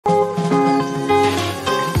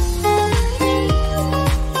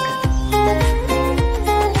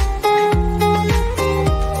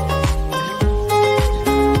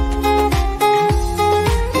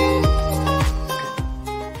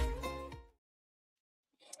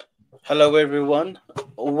Hello, everyone.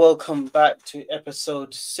 Welcome back to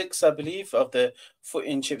episode 6, I believe, of the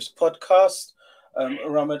Foot&Chips podcast.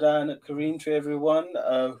 Ramadan Kareem to everyone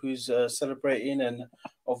who's celebrating and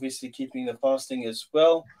obviously keeping the fasting as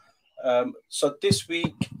well. So this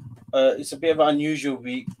week, it's a bit of an unusual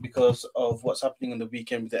week because of what's happening on the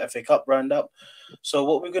weekend with the FA Cup roundup. So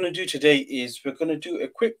what we're going to do today is we're going to do a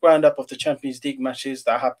quick roundup of the Champions League matches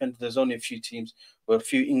that happened. There's only a few teams, well, a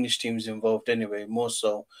few English teams involved anyway, more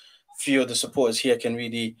so few of the supporters here can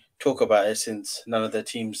really talk about it since none of the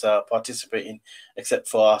teams are participating except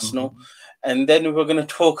for Arsenal. And then we're going to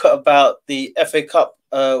talk about the FA Cup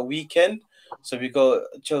weekend. So we got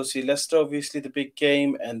Chelsea, Leicester, obviously the big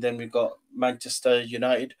game, and then we got Manchester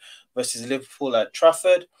United versus Liverpool at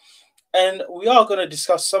Trafford. And we are going to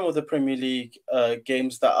discuss some of the Premier League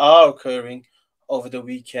games that are occurring over the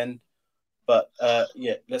weekend. But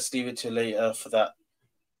yeah, let's leave it till later for that.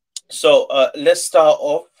 So let's start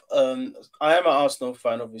off. I am an Arsenal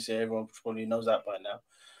fan, obviously. Everyone probably knows that by now.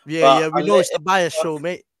 Yeah, we know it's the bias show,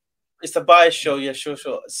 mate. It's the bias show, yeah, sure.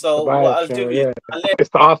 So what I'll do is it's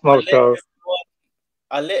the Arsenal show.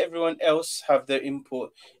 I'll let everyone else have their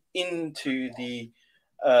input into the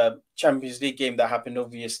Champions League game that happened.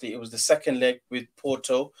 Obviously, it was the second leg with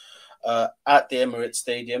Porto at the Emirates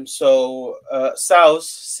Stadium. So, Sals,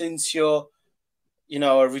 since you're,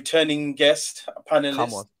 a returning guest, a panelist,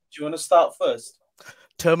 do you want to start first?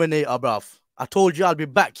 Terminator, bruv. I told you I'll be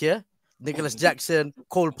back here. Nicholas Jackson,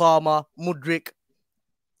 Cole Palmer, Mudryk.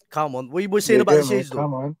 Come on. What are you saying about the shades, though?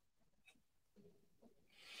 Come on.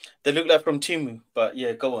 They look like from Timu, but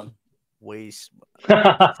yeah, go on. Waste. Say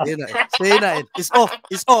that. It's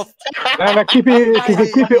off. No, keep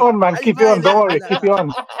it on, man. Keep it on. Don't worry. Keep it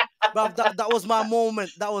on. Bruv, that was my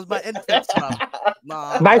moment. That was my entrance, bruv.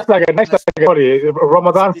 Nah. Nice like it. Sorry.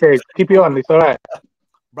 Ramadan phase. Keep it on. It's all right.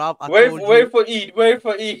 Bruv, wait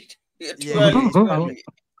for Eid. Yeah,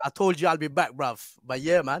 I told you I'll be back, bruv. But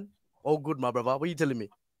yeah, man. All good, my brother. What are you telling me?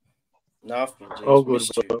 Nothing. All good,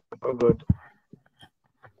 bro. All good.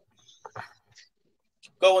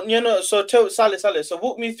 Go on. So tell Saleh. So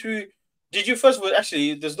walk me through. Did you first of all,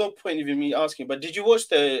 actually, there's no point in me asking, but did you watch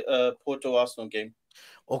the Porto Arsenal game?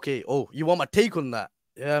 Okay. Oh, you want my take on that?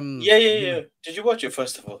 Yeah. Did you watch it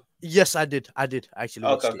first of all? Yes, I did actually.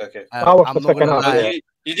 Okay. I'm not gonna lie.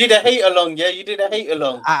 You did a hate along, yeah? You did a hate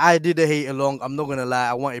along. I did a hate along. I'm not gonna lie.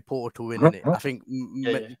 I wanted Porto to win in it. I think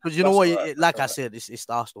because you know what, I said, it's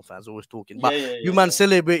the Arsenal fans always talking. But you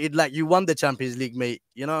celebrated like you won the Champions League, mate.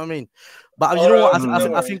 You know what I mean? But you know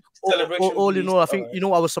what? I think all in all, I think I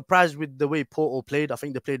was surprised with the way Porto played. I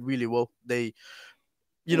think they played really well. They,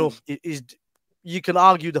 you can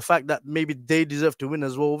argue the fact that maybe they deserve to win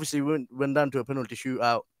as well. Obviously, went down to a penalty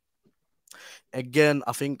shootout. Again,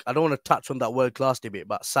 I think I don't want to touch on that world-class debate,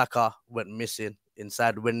 but Saka went missing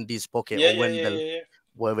inside Wendy's pocket or Wendell,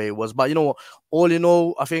 wherever it was. But you know what? All in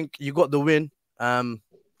all, I think you got the win. Not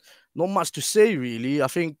much to say, really. I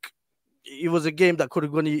think it was a game that could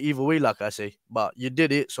have gone either way, like I say. But you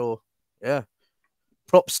did it, so yeah.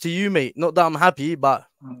 Props to you, mate. Not that I'm happy, but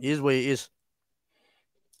it is what it is.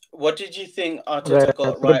 What did you think Arteta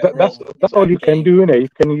got right? That's all you can do, innit? You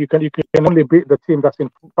can only beat the team that's in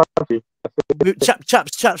front of you.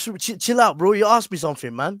 Chaps, chill out, bro. You asked me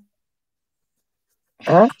something, man.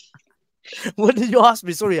 Huh? What did you ask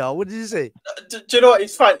me? Sorry, Al. What did you say? Do you know what?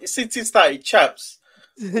 It's fine. Since he started, Chaps.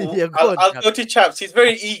 Yeah, I'll go to Chaps. He's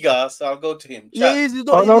very eager, so I'll go to him. Yeah,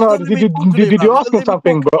 no. Did you ask me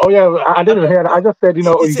something, bro? Oh yeah, I didn't hear that. I just said, you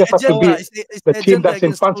just have to beat the team that's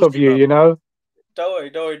in front of you, Don't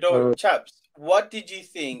worry. Chaps, what did you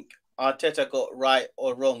think Arteta got right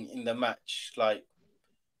or wrong in the match?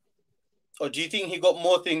 Or do you think he got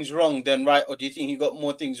more things wrong than right, or do you think he got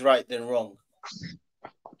more things right than wrong?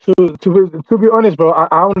 To be honest, bro,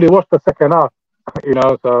 I only watched the second half,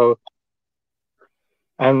 so,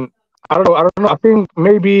 and I don't know. I think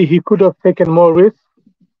maybe he could have taken more risks,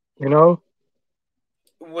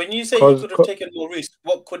 When you say he could have taken more risks,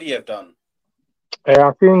 what could he have done?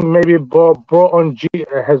 I think maybe brought on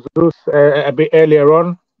Jesus a bit earlier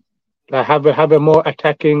on, have a more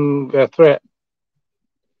attacking threat.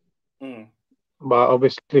 But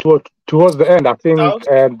obviously towards the end, I think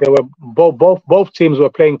they were both teams were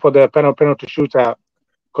playing for the penalty shootout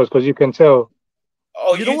because you can tell.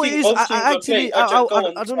 Oh, you know what it is?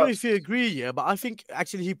 I don't know if you agree, but I think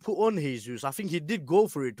actually he put on Jesus. I think he did go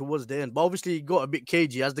for it towards the end, but obviously he got a bit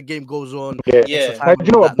cagey as the game goes on. Yeah.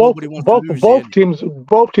 You know what? Both teams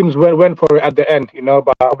went for it at the end,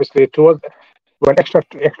 But obviously towards when extra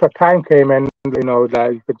time came, and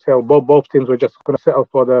like you could tell both teams were just going to settle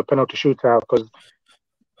for the penalty shootout because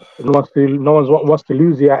no one wants to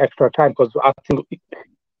lose the extra time. Because I think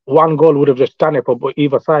one goal would have just done it for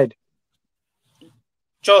either side.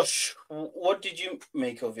 Josh, what did you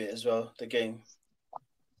make of it as well, the game?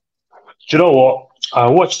 Do you know what? I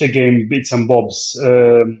watched the game, bits and bobs.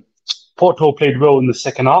 Porto played well in the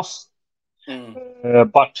second half.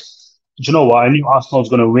 But do you know what? I knew Arsenal was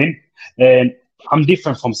going to win. And I'm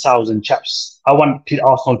different from Sal's and Chaps. I want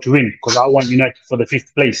Arsenal to win because I want United for the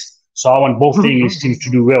 5th place. So I want both English teams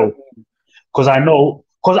to do well. Because I know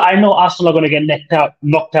Arsenal are going to get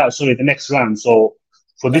knocked out, the next round. So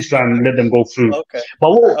for this round, let them go through. Okay.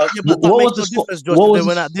 But what was the difference, Josh, if they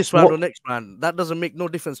went out this round or next round? That doesn't make no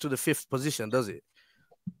difference to the 5th position, does it?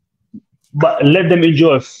 But let them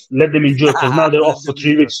enjoy because now they're off for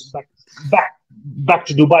 3 weeks. Back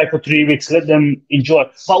to Dubai for 3 weeks. Let them enjoy.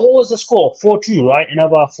 But what was the score? 4-2, right?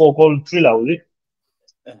 Another 4-goal thriller, was it?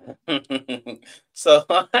 So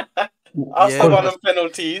Arsenal won on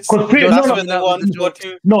penalties. That's when they won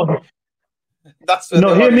 4-2.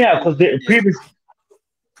 Hear me out, because the previous.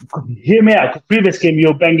 Hear me out. The previous game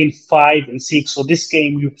you're banging 5 and 6. So this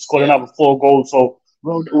game you scored another 4 goals. So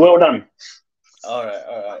well done. All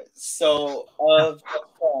right. So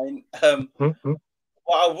fine.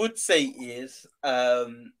 What I would say is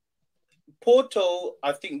Porto,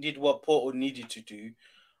 I think, did what Porto needed to do,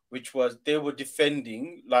 which was they were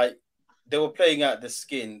defending, like they were playing out the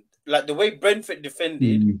skin. Like the way Brentford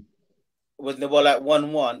defended when they were like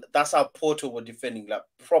 1-1, that's how Porto were defending, like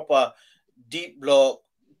proper deep block,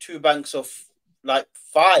 2 banks of like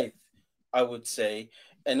 5, I would say.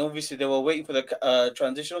 And obviously they were waiting for the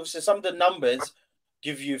transition. Obviously some of the numbers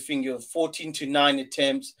give you a figure of 14 to 9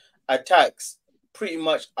 attempts, attacks. Pretty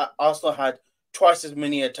much Arsenal had twice as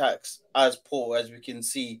many attacks as Porto, as we can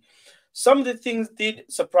see. Some of the things did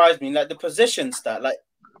surprise me, like the possession stat, like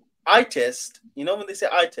eye test. You know when they say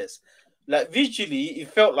eye test, like visually it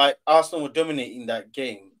felt like Arsenal were dominating that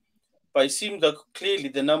game, but it seemed like clearly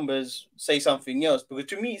the numbers say something else. Because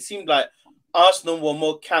to me it seemed like Arsenal were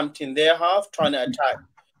more camped in their half, trying to attack.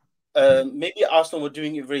 Maybe Arsenal were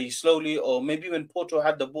doing it very slowly, or maybe when Porto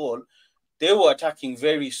had the ball, they were attacking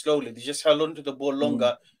very slowly. They just held on to the ball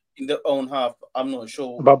longer in their own half. I'm not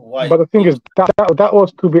sure why. But the thing is that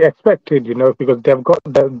was to be expected, because they've got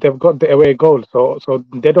the away goal, so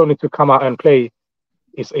they don't need to come out and play.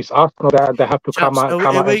 It's Arsenal that they have to come out.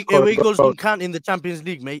 Away goals don't count in the Champions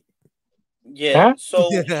League, mate. Yeah. Huh? So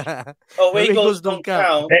away goals don't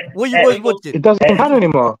count. What you watching? It doesn't count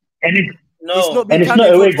anymore. It's not been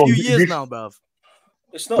counting for a few years now, bruv.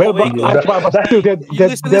 It's not away goals. But still, they've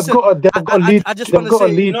got a lead. They've got a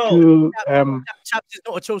lead to. Chaps is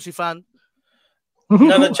not a Chelsea fan.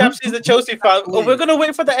 No, Chaps is a Chelsea fan. Oh, we're gonna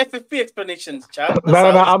wait for the FFP explanations, Chaps. No.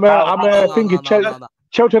 I'm a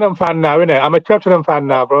Cheltenham fan now, innit? I'm a Cheltenham fan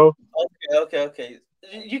now, bro. Okay.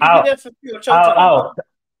 You can be the FFP or Cheltenham.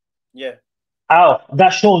 Yeah. That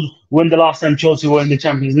shows when the last time Chelsea were in the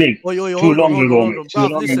Champions League. Too long ago.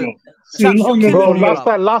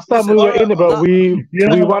 Bro, last time we were in it, bro, we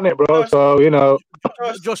won it, bro. So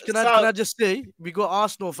Josh, can I just say, we got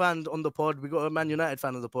Arsenal fan on the pod, we got a Man United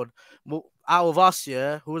fan on the pod. Out of us,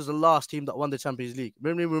 who was the last team that won the Champions League?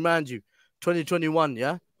 Let me remind you, 2021,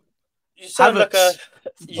 yeah. You sound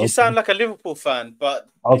like a Liverpool fan, but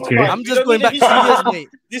okay. I'm just going back 2 years, mate.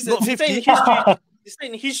 This is history. This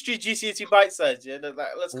ain't history GCSE bite size, yeah.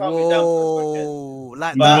 Let's calm it down.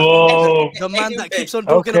 The man that keeps on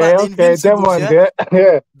talking about the Invincibles, yeah?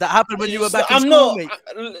 That happened when you were back in school, mate.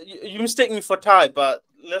 You mistake me for Ty, but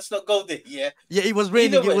let's not go there, yeah. Yeah, it was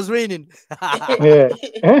raining. It was raining. It's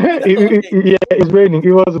raining.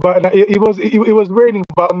 It was raining,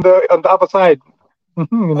 but on the other side.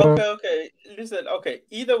 Okay. Listen,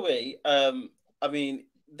 either way, I mean,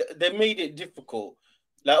 they made it difficult.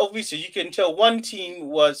 Like, obviously, you can tell one team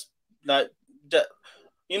was like the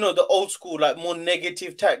old school, like more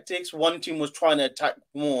negative tactics. One team was trying to attack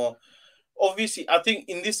more. Obviously, I think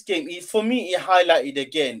in this game, for me, it highlighted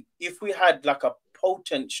again, if we had like a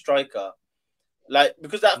potent striker, like,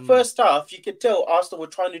 because that first half, you could tell Arsenal were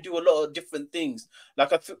trying to do a lot of different things.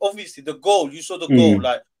 Like, obviously, the goal, you saw the goal,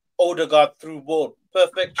 like Odegaard through ball,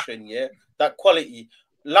 perfection, yeah, that quality.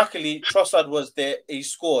 Luckily, Trossard was there, he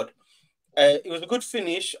scored. It was a good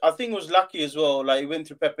finish. I think it was lucky as well. Like, it went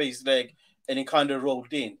through Pepe's leg and it kind of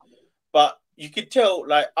rolled in. But you could tell,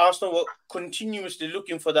 like, Arsenal were continuously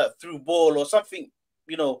looking for that through ball or something,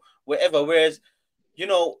 wherever. Whereas,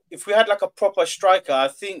 if we had like a proper striker, I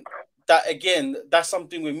think that, again, that's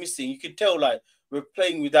something we're missing. You could tell, like, we're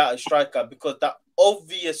playing without a striker because that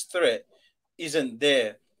obvious threat isn't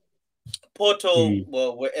there. Porto,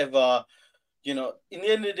 well, wherever, in the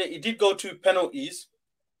end of the day, it did go to penalties.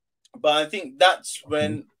 But I think that's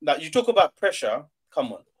when, like, you talk about pressure.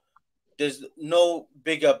 Come on, there's no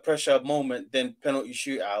bigger pressure moment than penalty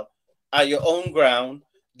shootout at your own ground.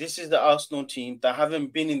 This is the Arsenal team that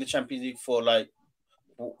haven't been in the Champions League for like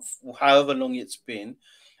however long it's been,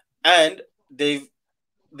 and they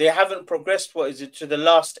haven't progressed. What is it, to the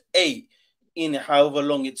last 8 in however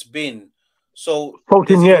long it's been? So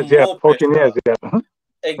 14 years, yeah, 14 years, yeah.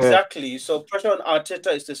 Exactly. Yeah. So pressure on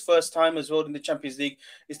Arteta. It's his first time as well in the Champions League.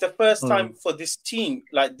 It's the first time for this team,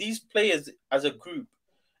 like these players as a group.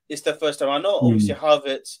 It's the first time. I know, obviously,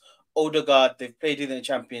 Havertz, Odegaard, they've played in the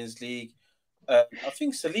Champions League. I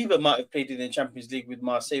think Saliba might have played in the Champions League with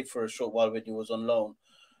Marseille for a short while when he was on loan.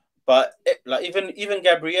 But like even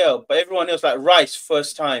Gabriel, but everyone else, like Rice,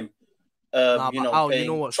 first time. You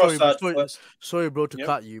know what? Sorry, bro, to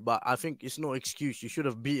cut you, but I think it's no excuse. You should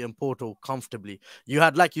have beaten Porto comfortably. You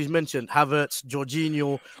had, like you mentioned, Havertz,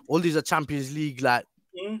 Jorginho. All these are Champions League like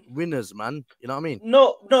winners, man. You know what I mean?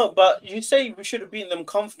 No, but you say we should have beaten them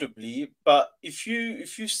comfortably. But if you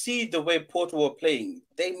see the way Porto were playing,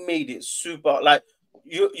 they made it super. Like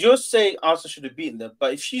you're saying, Arsenal should have beaten them,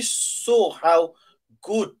 but if you saw how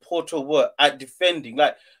good Porto were at defending,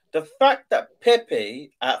 like. The fact that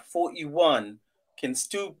Pepe at 41 can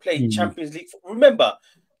still play Champions League. Remember,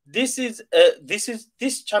 this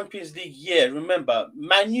Champions League year. Remember,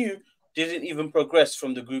 Man U didn't even progress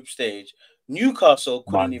from the group stage. Newcastle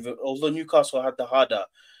couldn't even, although Newcastle had the harder.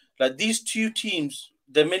 Like these two teams,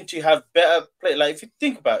 they're meant to have better play. Like if you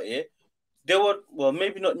think about it, they were, well,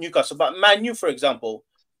 maybe not Newcastle, but Man U, for example,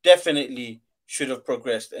 definitely should have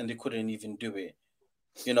progressed and they couldn't even do it.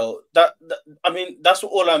 You know, that I mean, that's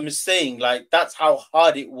all I'm saying. Like, that's how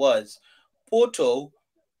hard it was. Porto,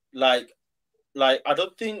 like I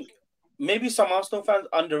don't think, maybe some Arsenal fans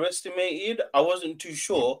underestimated. I wasn't too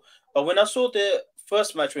sure. But when I saw the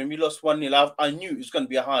first match when we lost 1-0, I knew it was going to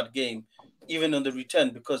be a hard game, even on the return,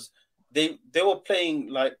 because they were playing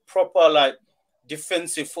like proper, like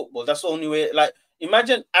defensive football. That's the only way. Like,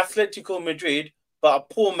 imagine Atletico Madrid, but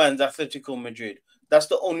a poor man's Atletico Madrid. That's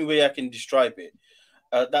the only way I can describe it.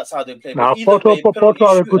 That's how they play. Now, Porto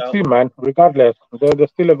are a good team, man. Regardless, they're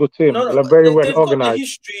still a good team. They're very well organized. Got the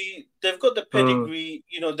history. They've got the pedigree.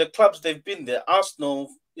 You know, the clubs they've been there. Arsenal,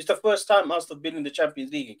 it's the first time Arsenal have been in the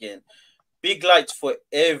Champions League again. Big lights for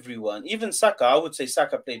everyone. Even Saka, I would say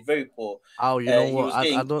Saka played very poor. Oh, you know what?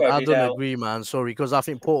 I don't agree, man. Sorry, because I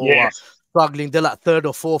think Porto are struggling. They're like 3rd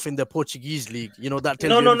or 4th in the Portuguese league. You know, that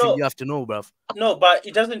tells you everything you have to know, bruv. No, but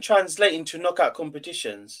it doesn't translate into knockout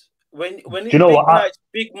competitions. When it's big nights,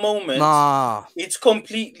 big moments, it's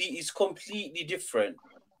completely different.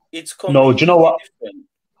 It's completely different.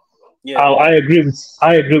 Yeah, I agree with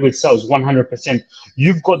Sals 100%.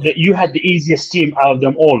 You had the easiest team out of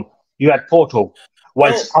them all. You had Porto,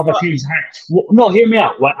 whilst other teams had hear me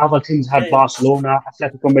out. While other teams had Barcelona,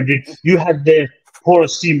 Atletico Madrid, you had the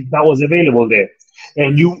poorest team that was available there,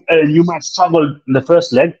 and you might struggle in the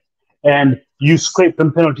first leg, and you scraped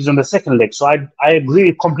them penalties on the second leg. So I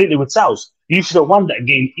agree completely with Sals. You should have won that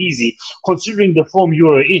game easy, considering the form you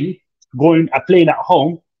were in, playing at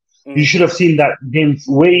home. You should have seen that game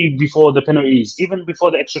way before the penalties, even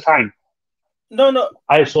before the extra time. No.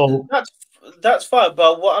 I saw that's fine,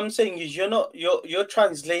 but what I'm saying is you're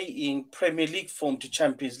translating Premier League form to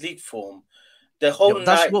Champions League form. The whole night,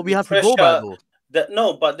 that's what we have to go by,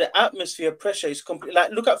 though. But the atmosphere pressure is complete.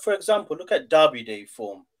 Like look at Derby Day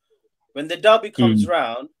form. When the derby comes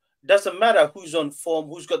round, doesn't matter who's on form,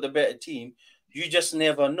 who's got the better team. You just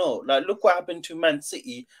never know. Like, look what happened to Man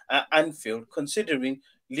City at Anfield, considering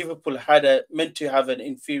Liverpool meant to have an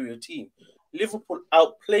inferior team. Liverpool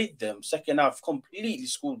outplayed them second half, completely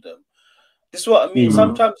schooled them. This is what I mean.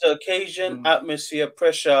 Sometimes the occasion, atmosphere,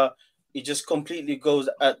 pressure, it just completely goes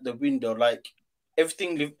out the window. Like,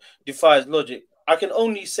 everything defies logic. I can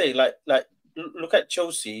only say, like, look at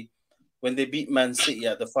Chelsea when they beat Man City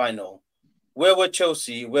at the final. Where were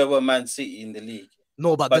Chelsea? Where were Man City in the league?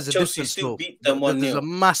 No, but there's Chelsea a difference. still beat them 1-0. There's a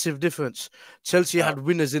massive difference. Chelsea had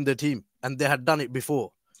winners in the team, and they had done it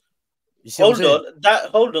before. You see hold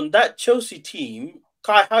on. That Chelsea team,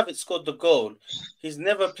 Kai Havertz scored the goal. He's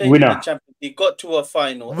never played in the Champions League. Got to a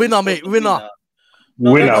final. Winner, mate. Winner.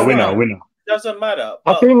 Winner. Doesn't matter.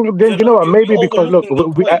 I think you know what? Maybe because look,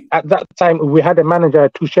 at that time we had a manager,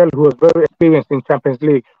 Tuchel, who was very experienced in Champions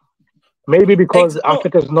League. Maybe because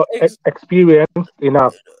Arteta's not experienced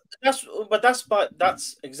enough. That's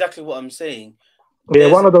exactly what I'm saying.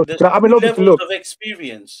 One of those. I mean, obviously, look, of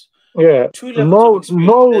experience. Yeah.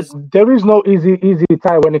 There is no easy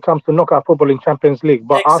tie when it comes to knockout football in Champions League.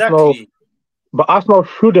 But Arsenal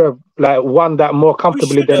should have won that more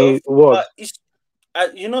comfortably than it was.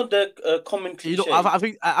 The common cliche. I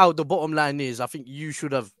think the bottom line is, I think you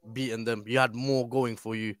should have beaten them. You had more going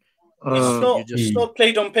for you. It's not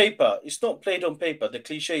played on paper. It's not played on paper. The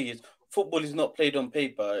cliche is football is not played on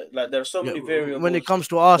paper. Like there are so many variables when it comes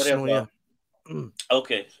to Arsenal. whatever.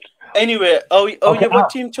 Okay. Anyway, what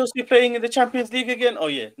team Chelsea playing in the Champions League again? Oh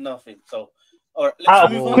yeah, nothing. So, all right,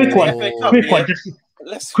 let's move on to the FA Cup.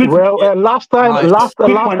 Last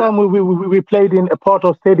time we played in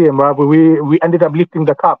Porto Stadium, right? We ended up lifting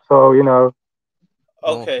the cup. So you know.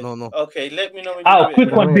 Okay. No. Okay, let me know when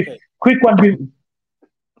quick one.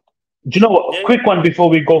 Do you know what? Yeah. Quick one before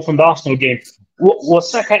we go from the Arsenal game. Was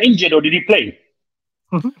Saka injured or did he play?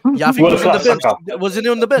 Yeah, I think he was on the bench. Wasn't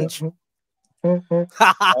he on the bench?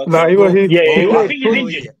 No, he was. I think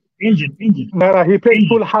he's injured. No, he played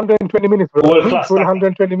full 120 minutes, bro. Full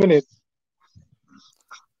 120 minutes.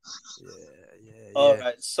 All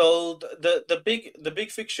right. So the big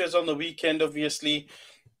fixtures on the weekend, obviously,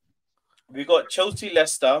 we got Chelsea,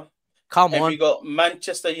 Leicester. And we got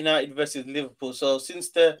Manchester United versus Liverpool. So since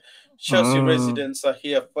the Chelsea residents are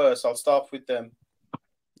here first, I'll start with them.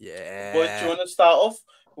 Yeah. Boys, do you want to start off?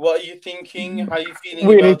 What are you thinking? How are you feeling?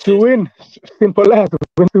 We need to win. Simple as.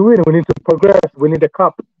 We need to win. We need to progress. We need the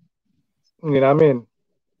cup. You know what I mean?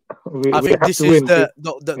 I think this is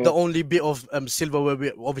the only bit of silverware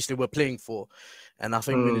we're playing for. And I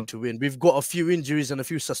think we need to win. We've got a few injuries and a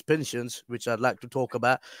few suspensions, which I'd like to talk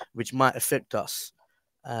about, which might affect us.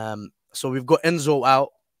 So we've got Enzo out.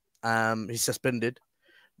 He's suspended.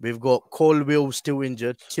 We've got Colwill still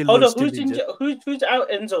injured. Hold on, who's out?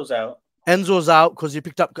 Enzo's out. Enzo's out because he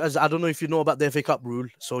picked up. Because I don't know if you know about the FA Cup rule.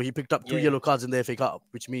 So he picked up 2 yellow cards in the FA Cup,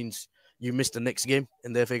 which means you missed the next game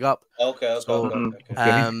in the FA Cup. Okay.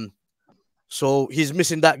 So he's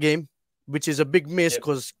missing that game, which is a big miss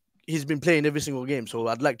because he's been playing every single game. So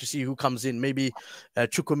I'd like to see who comes in. Maybe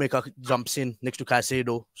Chukwuemeka jumps in next to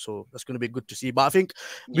Caicedo. So that's going to be good to see. But I think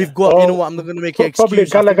we've got, you know what, I'm not going to make an excuse. Probably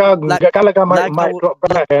Gallagher might drop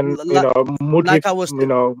back and,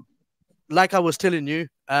 like I was telling you,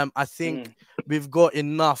 I think we've got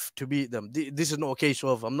enough to beat them. This is not a case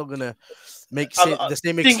of, I'm not going to make the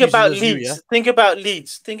same excuses. Think about Leeds. Think about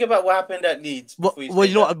Leeds. Think about what happened at Leeds. Well,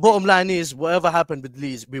 you know what, bottom line is, whatever happened with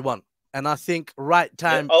Leeds, we won. And I think right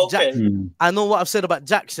time. I know what I've said about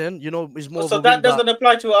Jackson. You know, is more. So that doesn't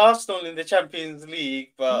apply to Arsenal in the Champions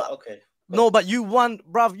League, but No, but you won,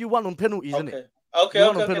 bruv. You won on penalties, isn't it? Okay, go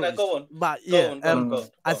on. But yeah, go on.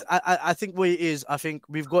 I think what it is, I think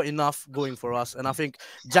we've got enough going for us, and I think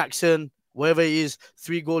Jackson, wherever he is,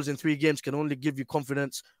 3 goals in 3 games can only give you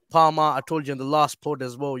confidence. Palmer, I told you in the last pod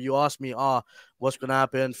as well. You asked me, what's gonna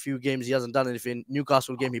happen? Few games he hasn't done anything.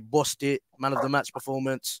 Newcastle game, he bossed it. Man of the match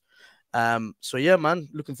performance. So yeah, man,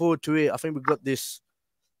 looking forward to it. I think we got this,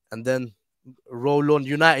 and then roll on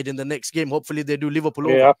United in the next game. Hopefully they do Liverpool.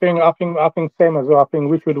 Yeah, I think same as well. I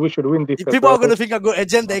think we should win this. People are gonna think I got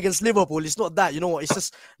agenda against Liverpool. It's not that, you know what? It's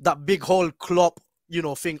just that big whole Klopp,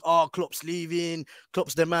 thing. Klopp's leaving.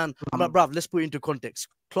 Klopp's the man. I'm like, bruv, let's put it into context.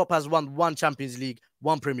 Klopp has won 1 Champions League,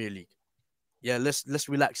 1 Premier League. Yeah, let's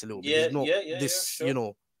relax a little bit. It's not this,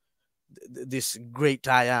 this great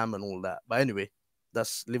I am and all that. But anyway.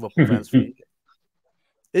 That's Liverpool fans for you.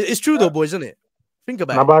 It's true though, boys, isn't it? Think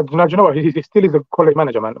about it. But you know what? He still is a quality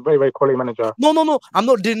manager, man. Very, very quality manager. No. I'm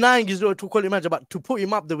not denying he's not a quality manager, but to put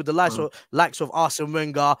him up there with the likes of Arsene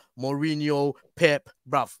Wenger, Mourinho, Pep,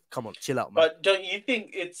 bruv, come on, chill out, man. But don't you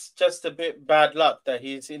think it's just a bit bad luck that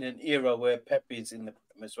he's in an era where Pep is in the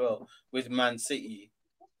Prem as well with Man City?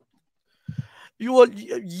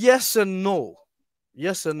 Yes and no.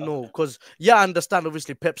 Yes and no. Because, I understand,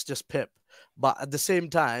 obviously, Pep's just Pep. But at the same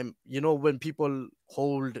time, when people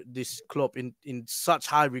hold this club in such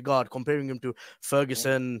high regard, comparing him to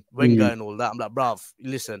Ferguson, Wenger, and all that, I'm like, bruv,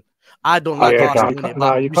 listen, I don't like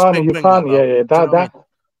Arsenal. You can't. Yeah.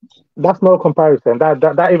 That's no comparison.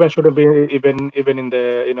 That even shouldn't be even in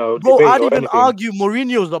the Bro, I'd even argue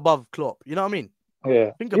Mourinho's above Klopp. You know what I mean?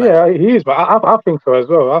 Yeah. He is, but I think so as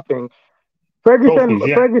well. I think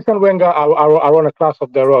Ferguson, Wenger are on a class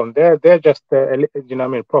of their own. They're just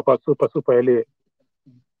proper super elite.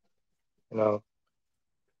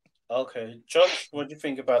 Okay, Josh, what do you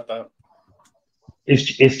think about that?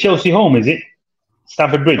 Is Chelsea home? Is it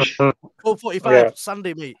Stamford Bridge? 4:45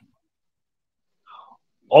 Sunday, mate.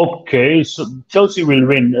 Okay, so Chelsea will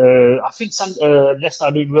win. I think Leicester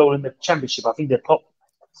are doing well in the Championship. I think they're top,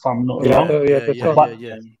 if I'm not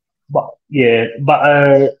wrong. But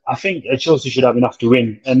I think Chelsea should have enough to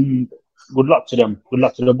win, and good luck to them. Good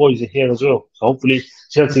luck to the boys here as well. So hopefully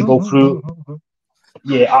Chelsea go through.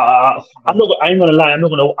 Yeah, I'm not gonna lie. I'm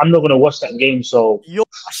not gonna watch that game. So your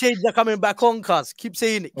shades are coming back on, cuz. Keep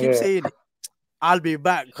saying it. Keep saying it. I'll be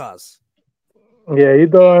back, cuz. Yeah, you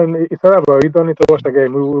don't. It's alright, bro. You don't need to watch the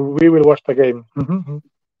game. We will watch the game.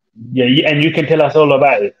 Yeah, and you can tell us all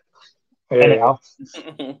about it. Yeah.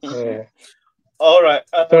 Yeah. All right.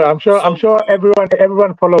 So I'm sure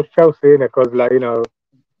everyone follows Chelsea because, like,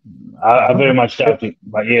 I very much doubt it,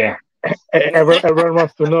 but yeah. everyone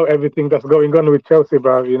wants to know everything that's going on with Chelsea,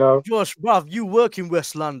 bruv. Josh, bruv, you work in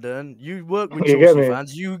West London. You work with You get Chelsea me?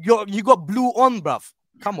 fans. You got blue on, bruv.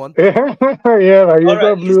 Come on. Yeah, like, you All right,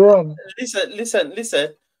 got blue on.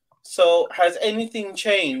 Listen. So, has anything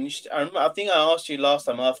changed? I think I asked you last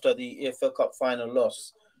time after the EFL Cup final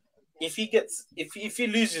loss. If he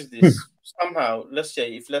loses this somehow, let's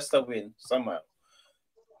say if Leicester win somehow,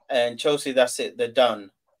 and Chelsea, that's it, they're done.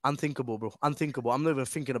 Unthinkable, bro. Unthinkable. I'm not even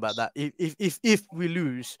thinking about that. If we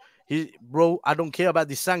lose, bro, I don't care about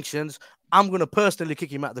the sanctions. I'm gonna personally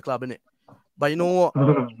kick him out of the club, innit? But you know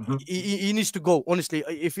what? He needs to go. Honestly,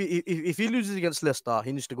 if he loses against Leicester,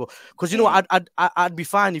 he needs to go. Because you know, I'd be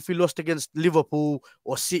fine if he lost against Liverpool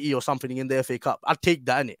or City or something in the FA Cup. I'd take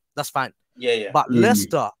that, innit? That's fine. Yeah. But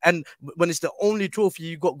Leicester, and when it's the only trophy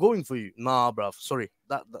you got going for you, nah, bruv. Sorry,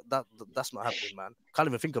 that's not happening, man. Can't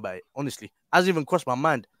even think about it. Honestly, hasn't even crossed my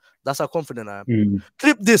mind. That's how confident I am.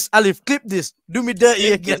 Clip this, Alif. Clip this. Do me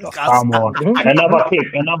dirty again. Come on, another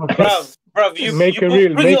clip. Bruv, you bring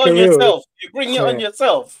it on yourself. You bring it on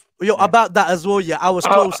yourself. Yo, about that as well, yeah. I was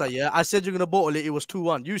closer, yeah. I said you're gonna bottle it. It was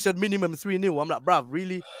 2-1. You said minimum 3-0. I'm like, bruv,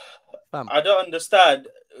 really? Fam. I don't understand.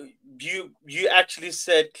 You actually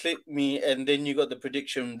said clip me, and then you got the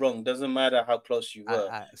prediction wrong. Doesn't matter how close you were.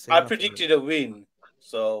 I predicted a win,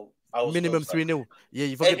 so I was minimum 3-0. Yeah,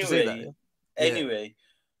 you forgot to say that. Yeah? Anyway,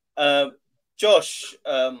 Josh,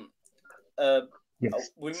 yes.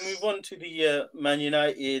 we'll move on to the Man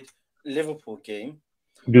United Liverpool game.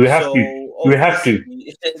 Do we have to? Do we have to?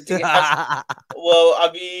 Well, I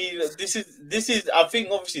mean, this is. I think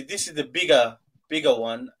obviously this is the bigger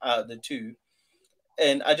one out of the two.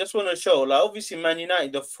 And I just want to show, like, obviously, Man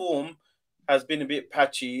United, the form has been a bit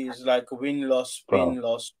patchy. It's like a win-loss,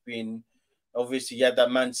 win. Obviously, you had that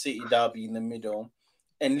Man City derby in the middle.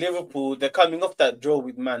 And Liverpool, they're coming off that draw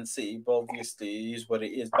with Man City, but obviously, it is what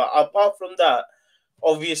it is. But apart from that,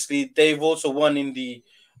 obviously, they've also won in the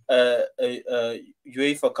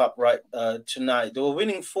UEFA Cup tonight. They were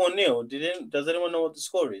winning 4-0. Does anyone know what the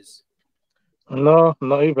score is? No,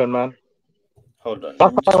 not even, man. Hold on. No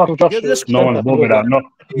one's bothered. Not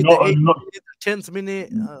 10th minute.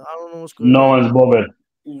 I don't know what's going on. No one's bothered.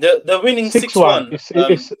 They're winning 6-1. It's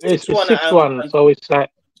 6-1, so it's like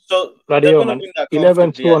they're going to win that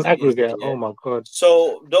 11-2 on aggregate. Yeah. Oh my god!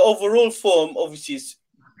 So the overall form obviously is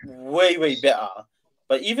way better.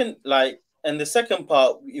 But even and the second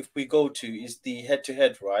part, if we go to, is the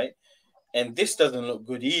head-to-head, right? And this doesn't look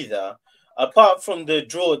good either. Apart from the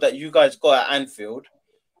draw that you guys got at Anfield.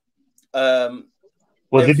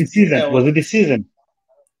 Was it this season?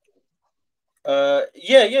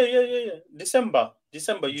 Yeah. December.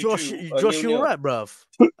 Josh, you're right, bruv.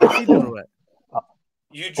 I feel all right.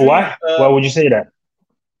 Why? Why would you say that?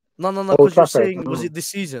 No. Because you're saying, was it this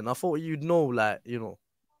season? I thought you'd know,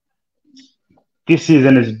 This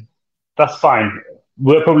season that's fine.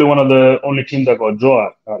 We're probably one of the only teams that got a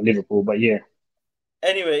draw at Liverpool, but yeah.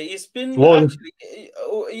 Anyway, it's been the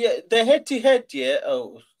head-to-head. Yeah.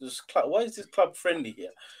 Why is this club friendly here?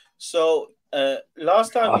 So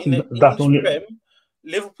last time in the Prem,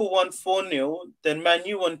 Liverpool won 4-0. Then Man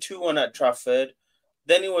U won 2-1 at Trafford.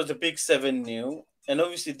 Then it was a big 7-0. And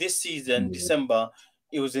obviously this season, December,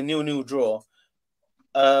 it was a 0-0 draw.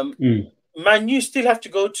 Man U still have to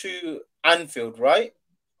go to Anfield, right?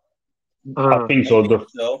 I think so. The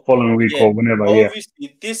following week or whenever.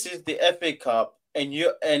 Obviously, this is the FA Cup. And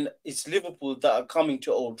it's Liverpool that are coming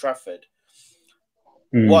to Old Trafford.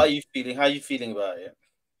 What are you feeling? How are you feeling about it?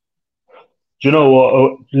 Do you know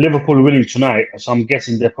what? Liverpool winning tonight, so I'm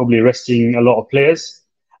guessing they're probably resting a lot of players.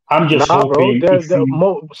 I'm just hoping.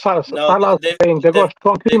 Salah's saying they got a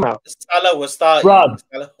strong team out. Salah was starting. I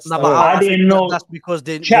didn't know. That's because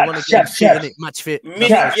they want to get fit, match fit.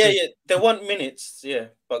 They want minutes. Yeah,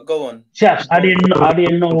 but go on. Chaps, I didn't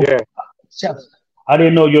know. Yeah. Chaps, I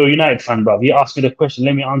didn't know you're a United fan, bro. You asked me the question.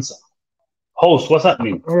 Let me answer. Host, what's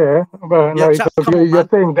happening? Yeah, but no, you're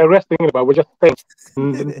saying they're resting, but we're just saying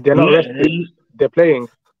they're not resting. They're playing.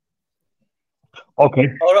 Okay.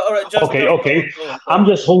 All right. Okay. I'm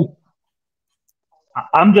just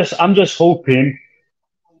hoping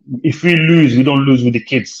if we lose, we don't lose with the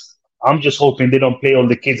kids. I'm just hoping they don't play all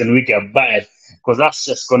the kids and we get bad, because that's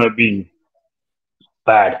just gonna be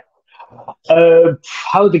bad.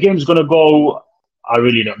 How the game's gonna go, I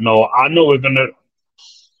really don't know. I know we're gonna.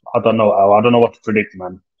 I don't know. I don't know what to predict,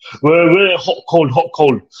 man. We're hot,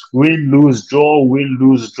 cold. Win, lose, draw. Win,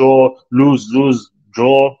 lose, draw. Lose,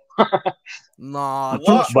 draw. Nah, What?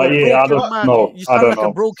 Josh, But you're a yeah, I broken don't man. know. You I sound don't like a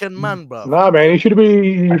know. broken man, bro. Nah, man, you should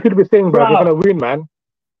be saying, bro, we're Bruv, gonna win, man.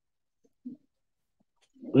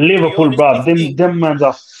 Do you Liverpool, honestly bruv, think? them mans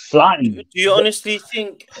are Do flying. you honestly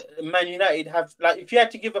think Man United have, like, if you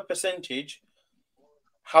had to give a percentage,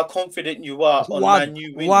 how confident you are on Man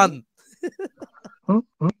U winning? One. Hmm?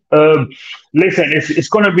 Hmm? Um, Listen, it's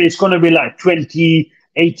gonna be like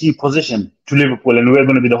 20-80 possession to Liverpool, and we're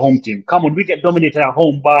gonna be the home team. Come on, we get dominated at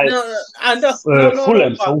home by No, I know, no,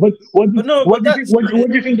 Fulham. So what do you think? that's What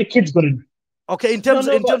do you think the kids gonna do? Okay, in no, terms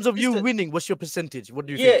no, in but terms of you listen, winning, what's your percentage? What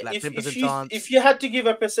do you yeah. think? Like 10% chance? If you had to give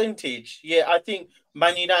a percentage, yeah, I think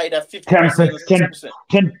Man United at 10, 50% or 60%,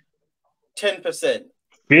 10, 10%.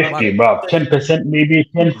 50, Man, bro. 10%, maybe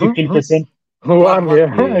 10, Hmm? Hmm? 15%. One, one.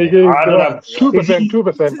 yeah. Yeah, You gave I don't know. If 2%, you,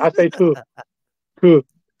 2%. I say two.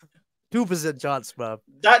 2% chance, bro.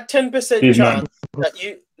 That 10% this man, chance that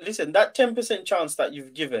you listen, that 10% chance that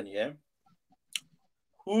you've given, yeah.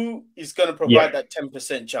 Who is going to yeah. provide that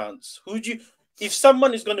 10% chance? If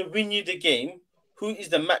someone is going to win you the game, who is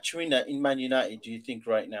the match winner in Man United, do you think,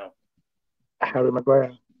 right now? Harry Maguire.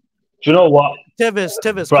 Do you know what, Carlos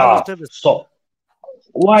bro? Tevez. Stop.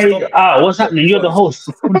 Why? Stop. What's happening? You're the host.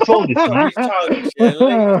 Control this, Stop man. this childish, yeah.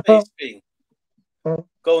 Let him say his thing.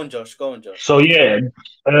 Go on, Josh. Go on, Josh. So yeah,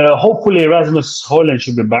 hopefully Rasmus Holland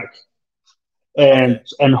should be back, and Okay.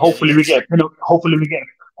 Yeah, hopefully we yeah. get a penalty.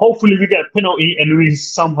 Hopefully we get a penalty and we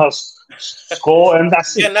somehow score, and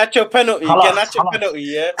that's it. Garnacho penalty. Halas, Garnacho halas, penalty,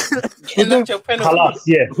 yeah. Who's that? Garnacho penalty. halas.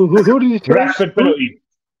 Yeah, Who did you say? Rashford penalty.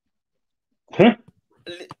 Huh?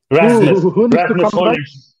 Li- Who needs to Rasmus come back? Holland.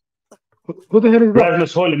 Who the hell is that?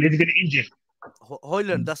 Rasmus Holland is getting injured,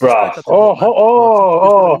 Hoyland, that's the bruh. striker. Oh,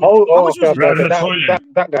 How much was he? okay. Rasmus Holland.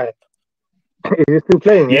 That guy. Is he still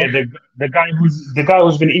playing? Yeah, Yeah. the guy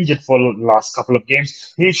who's been injured for the last couple of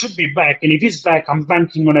games. He should be back, and if he's back, I'm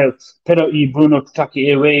banking on a penalty, Bruno to tuck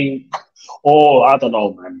it away, or I don't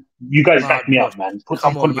know, man. You guys Nah, back me Josh, up, man. Put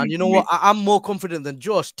come some on, man. confidence You know in what? me. I'm more confident than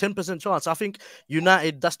Josh. 10% chance. I think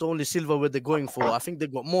United, that's the only silverware they're going for. I think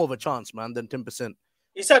they've got more of a chance, man, than 10%.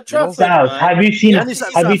 It's at You know? Trafford, Styles, man. have you seen And it's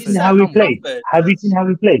at have you Trafford. seen how at we Come on. played? Trafford. Have you seen how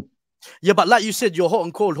we played? Yeah, but like you said, you're hot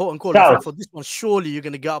and cold, I think Styles, for this one, surely you're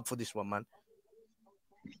going to get up for this one, man.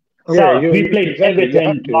 Yeah, We played exactly. You have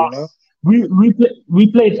Everton to, you know. last.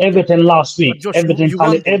 We played Everton last But week. Josh, you won,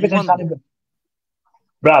 though. You Everton won, can't though. even.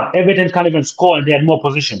 Bruv, Everton can't even score, and they had more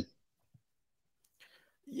position.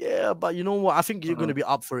 Yeah, but you know what? I think you're going to be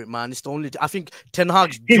up for it, man. It's the only. I think Ten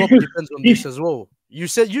Hag's If job you, depends on if this as well. You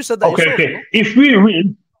said that okay, yourself. okay. If we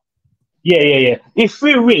win, yeah. If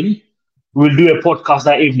we win, we'll do a podcast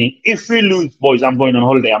that evening. If we lose, boys, I'm going on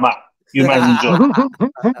holiday. I'm out. You might enjoy.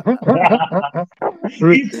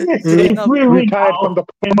 Saying If up. we win Retired from now,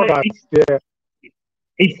 the and then podcast.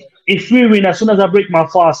 Yeah. if we win, as soon as I break my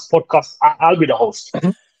fast podcast, I'll be the host. All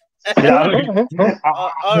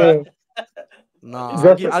right.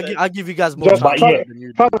 Nah, Just, I give you guys more just chance But yeah, than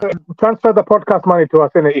you do, man. transfer the podcast money to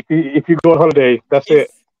us, innit? If you go on holiday, that's it.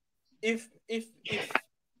 If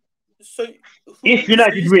so, if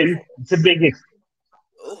United win, it's a big hit.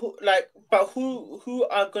 who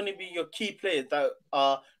are going to be your key players that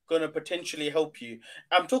are going to potentially help you?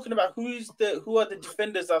 I'm talking about who are the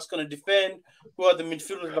defenders that's going to defend, who are the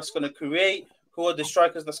midfielders that's going to create, who are the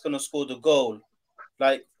strikers that's going to score the goal.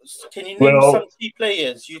 Like, can you name some Well, key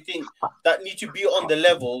players you think that need to be on the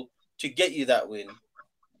level to get you that win?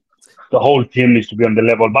 the whole team needs to be on the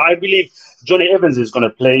level. But I believe Johnny Evans is going to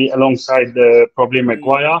play alongside probably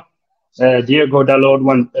Maguire. Diego Dalot,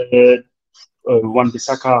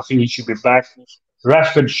 Wan-Bissaka, I think he should be back.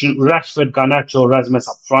 Rashford, Garnacho, Rasmus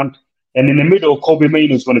up front. And in the middle, Kobe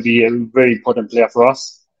Mainoo is going to be a very important player for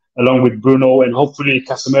us, along with Bruno. And hopefully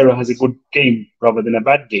Casemiro has a good game rather than a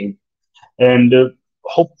bad game. And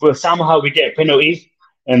hope somehow we get a penalty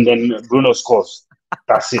and then Bruno scores.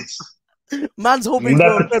 That's it. Man's hoping for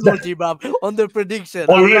a penalty, man, on the prediction.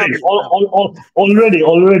 Already.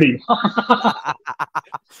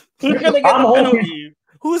 Who's going to get the penalty?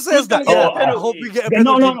 Who says that? Get Yeah, the penalty? I hope we get a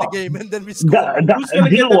penalty in the game and then we score. Who's going to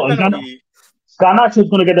get the penalty? Garnacho is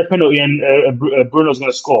going to get the penalty and Bruno's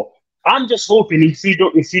going to score. I'm just hoping if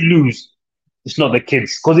we lose, it's not the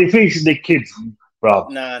kids. Because if it's the kids, bro,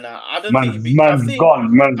 Nah, I don't think. Man's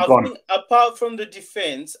gone. I think apart from the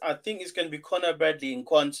defense, I think it's going to be Conor Bradley and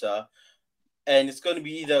Quansah, and it's going to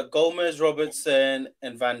be either Gomez, Robertson,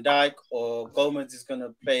 and Van Dijk, or Gomez is going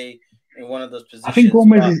to play in one of those positions. I think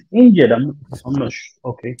Gomez is injured. I'm not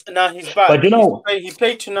sure. Okay. Nah, he's back. But he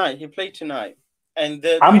played tonight. And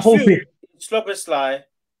I'm hoping Sloboslai,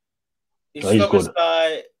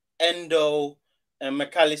 Endo, and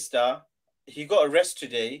McAllister. He got a rest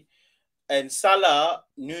today. And Salah,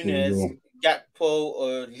 Nunes, Gakpo,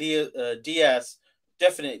 or Diaz,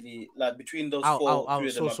 definitely, like between those four, three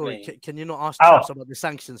of them are sorry. playing. Can you not ask Chaps about the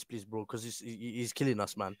sanctions, please, bro? Because he's killing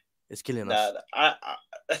us, man. It's killing us.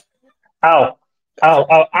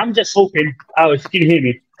 I'm just hoping. If you can hear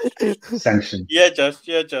me. Sanctions. Yeah, Josh.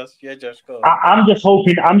 Go. I'm just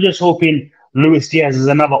hoping Luis Diaz is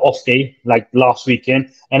another off day like last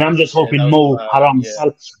weekend, and I'm just hoping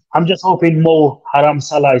I'm just hoping Mo Haram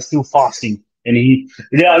Salah is still fasting, and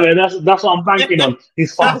that's what I'm banking on.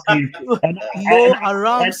 He's fasting. Mo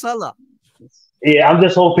Haram Salah. Yeah, I'm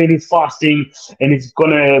just hoping he's fasting, and he's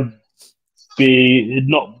gonna be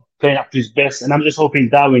not playing up to his best, and I'm just hoping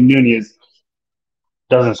Darwin Núñez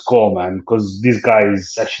doesn't score, man, because this guy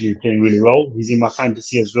is actually playing really well. He's in my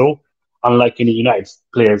fantasy as well, unlike any United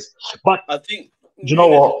players. But I think you know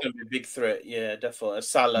what? Is going to be a big threat. Yeah, definitely.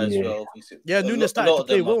 Salah as well. Yeah, Núñez started to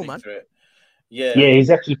play well, man. Yeah, he's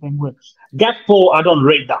actually playing well. Gakpo, I don't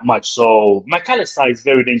rate that much. So McAllister is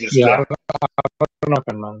very dangerous player.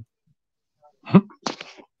 Man.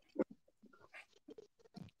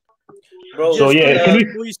 Bro, so yeah, can we?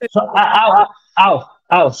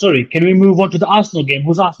 Sorry. Can we move on to the Arsenal game?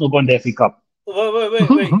 Who's Arsenal going to the FA Cup? Wait.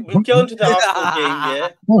 We'll get on to the Arsenal game,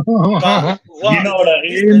 yeah?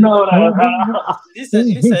 You know that. Listen.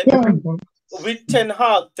 With Ten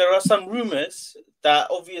Hag, there are some rumours that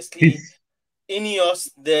obviously Ineos,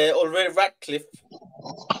 they're already Ratcliffe,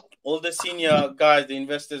 all the senior guys, the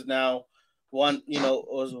investors now, was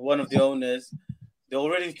one of the owners. They're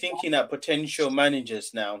already thinking at potential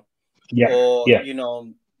managers now.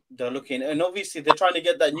 They're looking, and obviously they're trying to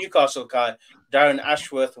get that Newcastle guy, Darren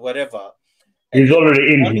Ashworth, whatever. And he's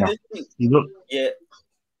already in here.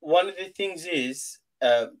 One of the things is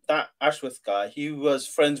that Ashworth guy, he was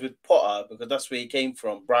friends with Potter because that's where he came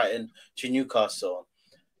from, Brighton to Newcastle.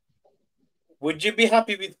 Would you be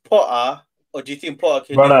happy with Potter, or do you think Potter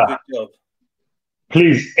can do a good job?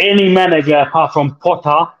 Please, any manager apart from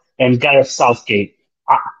Potter and Gareth Southgate.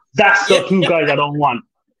 That's the two guys I don't want.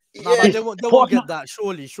 No, but they won't get that.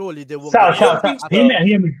 Surely they won't. Hear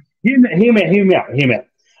me out.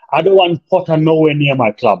 I don't want Potter nowhere near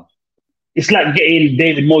my club. It's like getting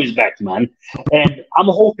David Moyes back, man. And I'm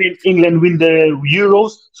hoping England win the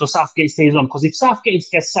Euros so Southgate stays on. Because if Southgate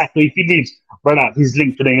gets sacked or if he leaves, brother, he's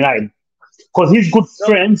linked to the United. Because he's good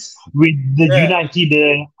friends with the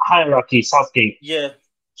United hierarchy, Southgate. Yeah.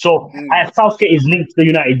 So Southgate is linked to the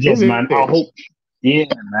United job, man. I hope. Yeah,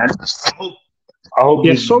 man. I hope.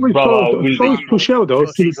 Yeah, so is Tuchel, though.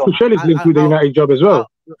 Tuchel is linked with the United job as well.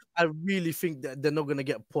 I really think that they're not gonna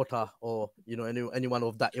get Potter or anyone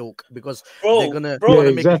of that ilk because they're gonna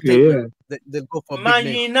make a statement. They'll go for Man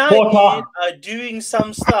United are doing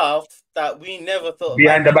some stuff that we never thought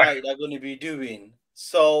Man United are going to be doing.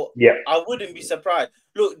 So I wouldn't be surprised.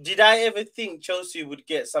 Look, did I ever think Chelsea would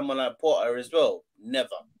get someone like Potter as well? Never.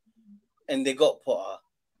 And they got Potter.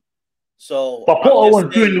 So, but Potter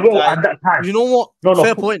was doing well at that time. You know what? No,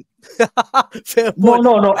 fair point. Fair point.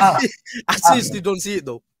 No. I seriously don't see it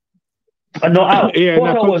though. Potter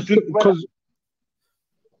was doing well.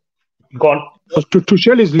 Go on. Because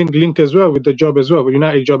Tuchel is linked as well with the job as well, with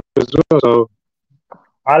United job as well. So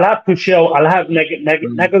I'll have Tuchel. I'll have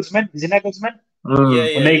Nagelsmann. Is it Nagelsmann?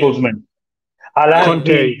 Nagelsmann. I'll have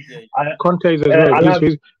Conte as well. I'll have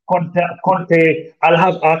Conte. I'll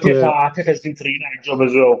have Arteta. Arteta's linked to the United job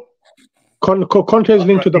as well. Conte is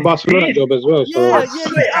linked to the Barcelona job as well. So. I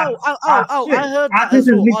heard that as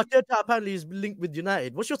well. Arteta apparently is linked with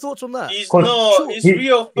United. What's your thoughts on that? He's not. It's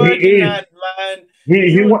Rio Ferdinand, man.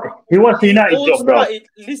 He wants the United job, bro.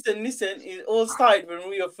 Listen. It all started when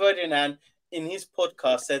Rio Ferdinand in his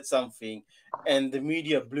podcast said something, and the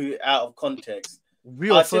media blew it out of context.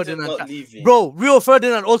 Rio Ferdinand, bro. Rio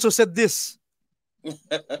Ferdinand also said this. You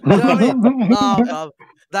know what I mean? No.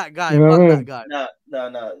 That guy, that guy. No.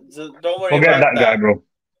 So don't worry Forget about that guy, bro.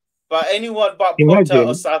 But anyone but Potter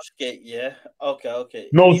or Southgate, yeah? Okay.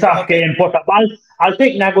 No Southgate and Potter. I'll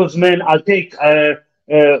take Nagelsmann. I'll take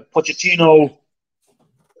Pochettino.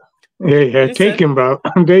 Yeah, take him, bro.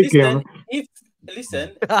 Take him.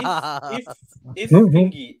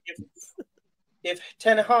 If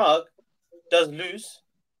Ten Hag does lose,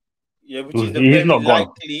 which is he's not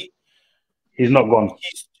likely. He's not gone.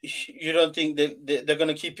 You don't think they're going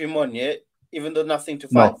to keep him on yet, even though nothing to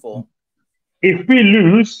fight for? If we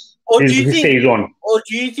lose, he stays on. Or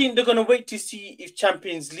do you think they're going to wait to see if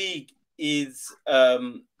Champions League is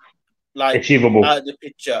achievable out of the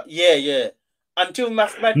picture? Yeah. Until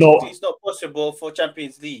mathematically it's not possible for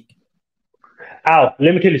Champions League. Al,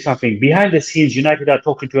 let me tell you something. Behind the scenes, United are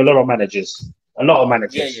talking to a lot of managers.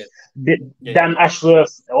 Dan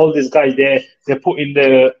Ashworth, all these guys, they're putting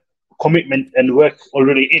the commitment and work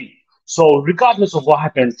already in. So regardless of what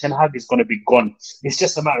happens, Ten Hag is going to be gone. It's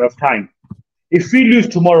just a matter of time. If we lose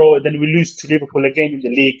tomorrow, then we lose to Liverpool again in the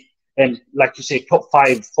league. And like you say, top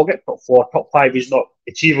 5, forget top 4, top 5 is not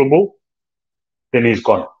achievable, then he's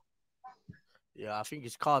gone. Yeah, I think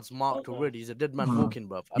his card's marked already. He's a dead man walking,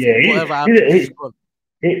 bro. He's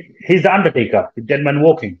the Undertaker, the dead man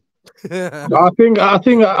walking. I think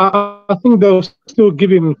they'll still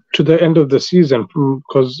give him to the end of the season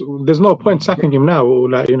because there's no point sacking him now.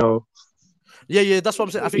 Like, you know. Yeah, that's what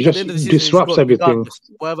I'm saying. I think at the end of the season, disrupts everything.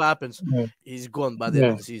 Whatever happens, he's gone by the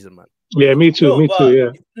end of the season, man. Yeah, me too.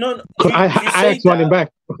 Yeah. No, I had to run him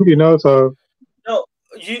back. You know, so.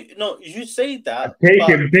 You say that. Take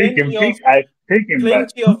him back.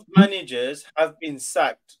 Plenty of managers have been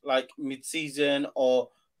sacked like mid-season or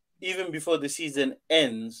even before the season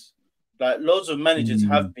ends. Like loads of managers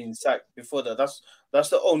have been sacked before that. That's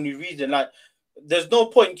the only reason. Like, there's no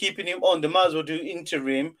point keeping him on. They might as well do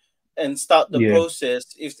interim and start the process.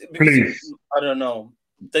 Because I don't know.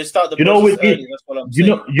 They start the process early. That's what I'm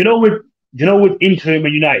saying. You know with interim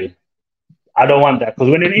and United, I don't want that because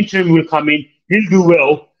when an interim will come in, he'll do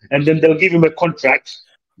well, and then they'll give him a contract.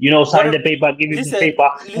 You know, sign the paper, give him the paper.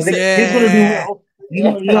 And then he's gonna do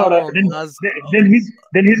well.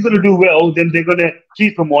 Then he's gonna do well. Then they're gonna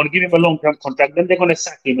keep him on, give him a long-term contract. Then they're gonna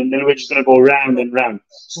sack him, and then we're just gonna go round and round.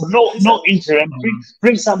 So no interim.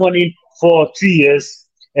 Bring someone in for 3 years,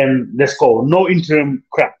 and let's go. No interim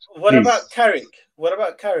crap. What about Carrick?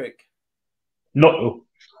 No.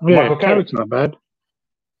 Yeah, Carrick's not bad.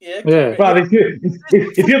 Yeah. But if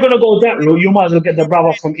you're gonna go that route, you might as well get the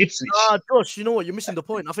brother from Ipswich. Josh, you know what? You're missing the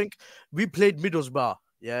point. I think we played Middlesbrough,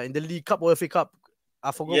 in the League Cup or FA Cup.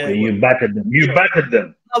 I forgot. Yeah, you battered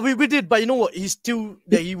them. No, we did, but you know what? He's still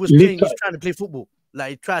there. He was playing. He's trying to play football. Like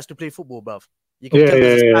he tries to play football, bruv. You can tell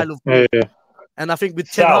his style of play. And I think with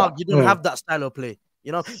Ten Hag, you don't have that style of play.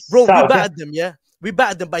 You know, bro, we battered them. Yeah, we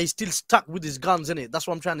battered them, but he's still stuck with his guns, innit? That's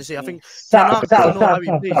what I'm trying to say. I think Ten Hag doesn't know how he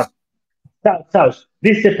plays. South.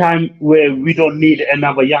 This is the time where we don't need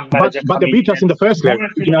another young manager. But they beat us in the first leg.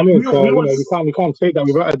 You know what I mean? So we can't say that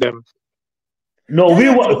we battered them. No, we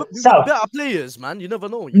were South. Better players, man. You never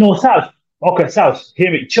know. No, South. Okay, South. Hear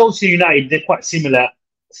me. Chelsea United, they're quite similar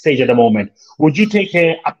stage at the moment. Would you take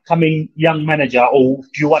an upcoming young manager, or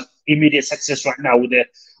do you want immediate success right now with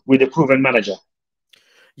a proven manager?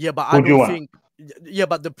 Yeah, but I don't think. Yeah,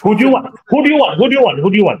 but the who do you want? Who do you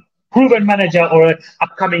want? Proven manager or an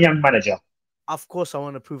upcoming young manager? Of course, I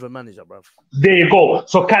want to prove a manager, bro. There you go.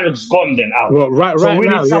 So Carrick's gone then out. Well, right now,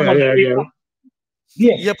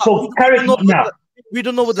 yeah. So Carrick's now. We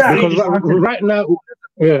don't know what because right now,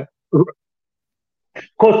 Because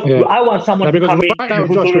I want someone to come in. Right now,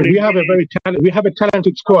 Josh, we have a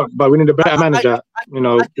talented squad, but we need a better manager.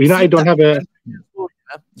 United don't have a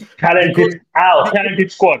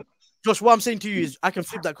talented squad. Josh, what I'm saying to you is, I can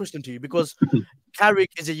flip that question to you because Carrick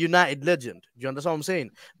is a United legend. Do you understand what I'm saying?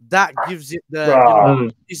 That gives it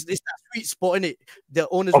it's that sweet spot in it. The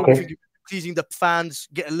owners will be pleasing the fans,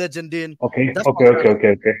 get a legend in. Okay.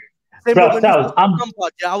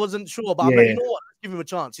 I wasn't sure, but I'm like, you know what? Let's give him a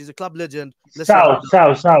chance. He's a club legend. South.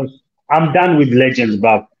 I'm done with legends,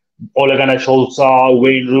 bro. Ole Gunnar Solskjaer,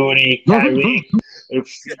 Wayne Rooney, Carrick,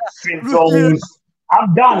 Finn Jones.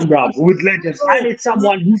 I'm done, bro, with legends. I need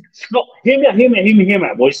someone who's not. Hear me,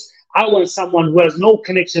 boys. I want someone who has no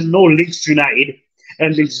connection, no links to United,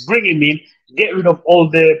 and is bringing him in, get rid of all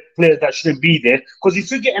the players that shouldn't be there. Because if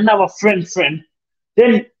you get another friend,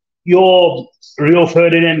 then your Rio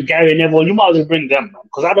Ferdinand, Gary Neville, you might as well bring them, man.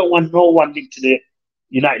 Because I don't want no one linked to the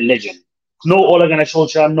United legend. No Ole Gunnar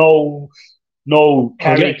Solskjaer, no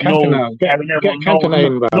Carrick, no Gary Neville,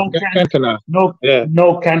 no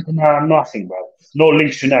Cantona, nothing, bro. No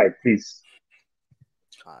links to United, please.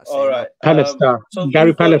 All right. Palestine.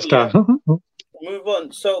 Gary Palestine. Move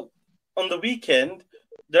on. So, on the weekend,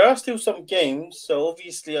 there are still some games. So,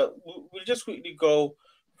 obviously, we'll just quickly go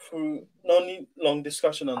through, no need long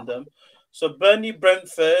discussion on them. So,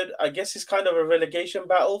 Burnley-Brentford, I guess it's kind of a relegation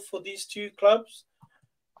battle for these two clubs.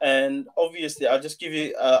 And obviously, I'll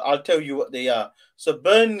tell you what they are. So,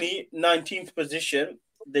 Burnley, 19th position.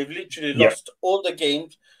 They've literally lost all the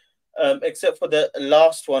games. Except for the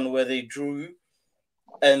last one where they drew,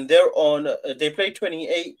 and they played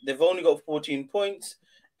 28. They've only got 14 points,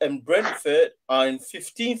 and Brentford are in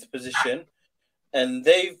 15th position, and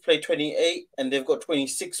they've played 28 and they've got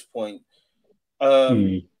 26 points. I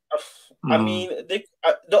mean,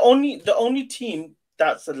 the only team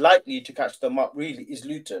that's likely to catch them up really is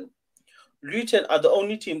Luton. Luton are the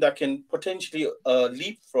only team that can potentially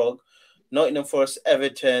leapfrog Nottingham Forest,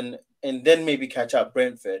 Everton, and then maybe catch up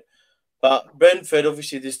Brentford. But Brentford,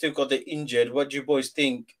 obviously, they still got the injured. What do you boys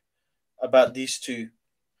think about these two?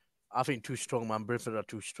 I think too strong, man. Brentford are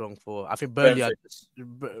too strong for. I think Burnley are just,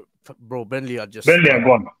 Burnley are just. Burnley are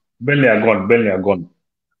gone. Burnley are gone. Burnley are gone.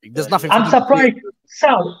 There's nothing. I'm surprised.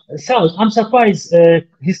 Sal, I'm surprised.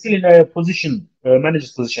 He's still in a position,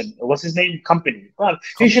 manager's position. What's his name? Company. Well,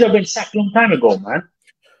 he should have been sacked a long time ago, man.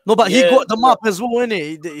 No, but he got the map as well,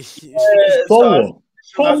 innit?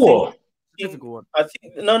 Forward. I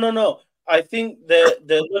think no. I think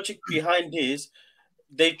the logic behind is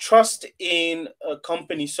they trust in a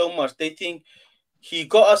company so much. They think he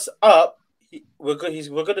got us up. We're going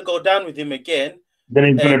to go down with him again. Then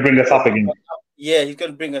he's going to bring us up again. Yeah, he's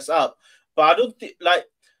going to bring us up. But I don't think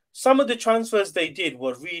some of the transfers they did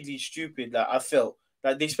were really stupid. Like I felt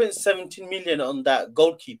like they spent 17 million on that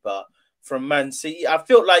goalkeeper from Man City. I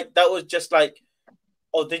felt like that was just like,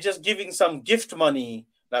 oh, they're just giving some gift money.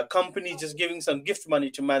 Like company just giving some gift money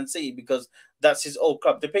to Man City because that's his old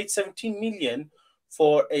club. They paid 17 million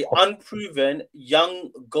for a unproven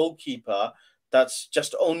young goalkeeper that's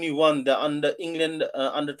just only won the England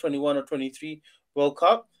under 21 or 23 World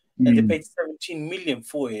Cup, and they paid 17 million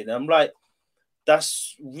for it. And I'm like,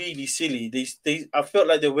 that's really silly. I felt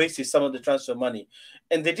like they wasted some of the transfer money,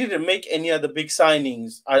 and they didn't make any other big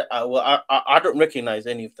signings. I don't recognize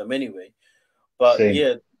any of them anyway. But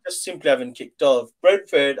yeah, just simply haven't kicked off.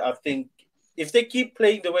 Brentford, I think, if they keep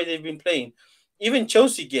playing the way they've been playing, even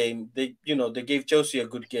Chelsea game, they gave Chelsea a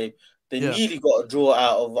good game. They nearly got a draw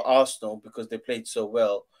out of Arsenal because they played so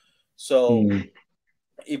well. So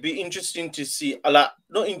it'd be interesting to see.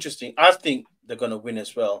 Not interesting. I think they're gonna win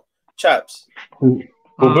as well. Chaps. Who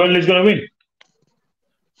Burnley's gonna win?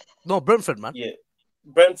 No, Brentford, man. Yeah.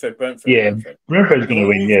 Brentford. Yeah, Brentford's gonna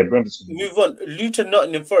win. Yeah, Brentford's gonna move on. Luton,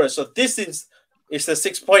 Nottingham Forest. So this is the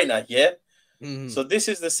 6-pointer, yeah? So this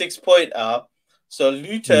is the 6-pointer. So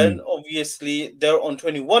Luton, obviously, they're on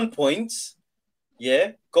 21 points.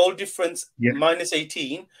 Yeah. Goal difference minus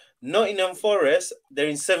 18. Nottingham Forest, they're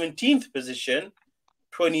in 17th position,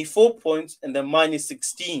 24 points, and they're minus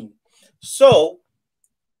 16. So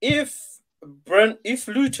if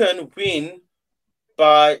Luton win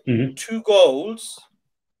by 2 goals,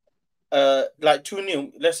 like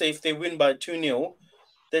 2-0, let's say if they win by 2-0,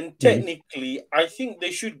 then technically I think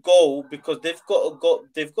they should go because they've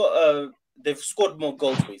scored more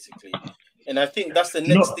goals basically, and I think that's the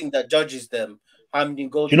next thing that judges them. How many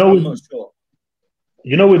goals? I'm not sure.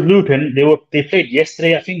 With Luton, they played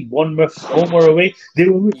yesterday. I think Bournemouth home or away. They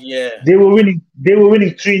were winning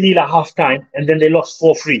 3-0 at half time, and then they lost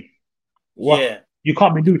 4-3. Yeah, you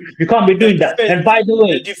can't be doing that. And by the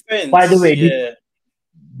way,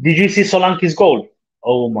 did you see Solanke's goal?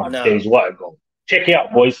 Oh my days, what a goal! Check it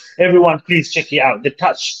out, boys. Everyone, please check it out. The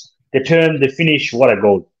touch, the turn, the finish. What a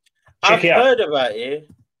goal! I've heard about it.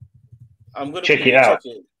 I'm gonna check it out.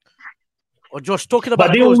 Oh, Josh, talking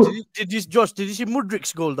about goals, did you see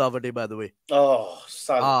Mudrik's goal the other day, by the way? Oh,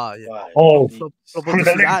 son. Yeah. Oh, through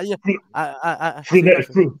the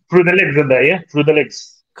legs in there, yeah? Through the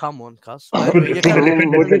legs. Come on, Cuz.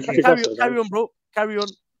 Carry on, bro. Carry on.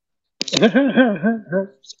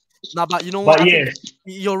 Nah, but you know what?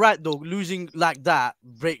 You're right, though. Losing like that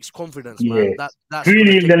breaks confidence, man. That's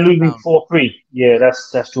 3-0, then losing 4-3. Yeah,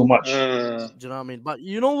 that's too much. Do you know what I mean? But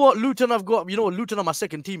you know what? Luton are my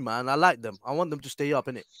second team, man. I like them. I want them to stay up,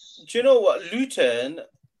 innit? Do you know what? Luton,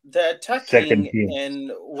 they're attacking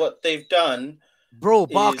and what they've done. Bro,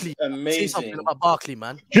 Barkley. Amazing. Say something about Barkley,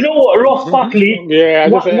 man. Do you know what? Ross Barkley. Yeah,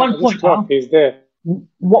 one point. He's there.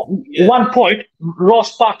 One point,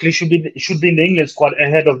 Ross Barkley should be in the England squad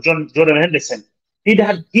ahead of Jordan Henderson.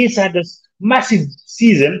 He's had this massive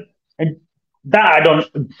season, and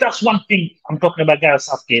that's one thing I'm talking about Gareth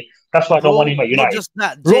Southgate. That's why I don't want him at United. Not just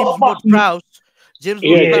that, James Ward-Prowse. I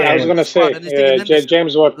was gonna say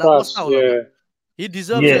James Ward-Prowse. He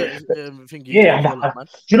deserves it.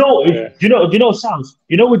 You know, Sounds.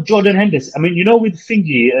 You know, with Jordan Henderson. I mean, with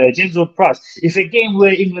James Ward-Prowse. If a game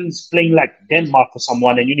where England's playing like Denmark or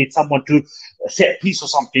someone, and you need someone to set a piece or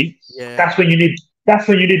something, that's when you need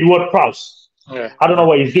Ward-Prowse. Yeah. I don't know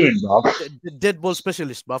what he's doing, bro. The dead ball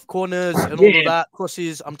specialist, bruv. Corners and all of that,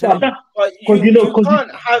 crosses. I'm telling you. But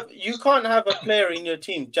you can't have a player in your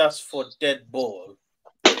team just for dead ball.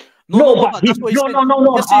 No. Let's say you're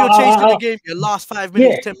chasing the game, your last 5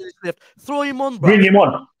 minutes, 10 minutes left. Throw him on, bro. Bring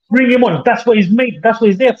him on. That's what he's made. That's what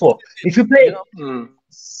he's there for. If you play, hear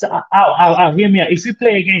me out. If you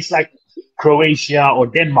play against like Croatia or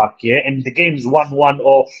Denmark, and the game's 1-1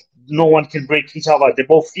 or no one can break each other, they're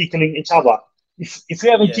both equaling each other. If you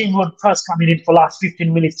have a team with Press coming in for last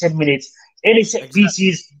 15 minutes, 10 minutes, any set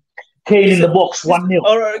pieces, Kane in the box, 1-0.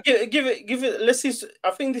 All right, give it. Let's see. I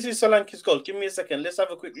think this is Solanke's goal. Give me a second. Let's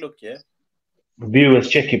have a quick look. Yeah. Viewers,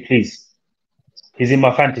 check it, please. He's in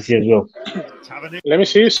my fantasy as well. Let me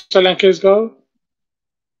see Solanke's goal.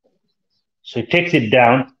 So he takes it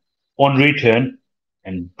down on return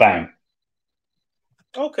and bang.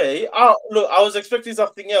 Okay. Look, I was expecting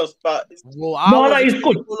something else, but it's good.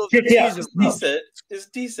 Check it out. It's decent. It's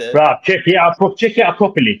decent. Right, check it out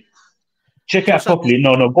properly. Check it out properly.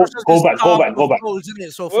 No, go back. Goals, isn't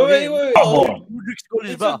it? So wait. Come on.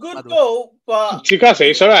 It's a good goal, but Chikase,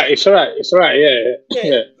 it's alright.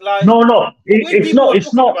 Yeah. Like No.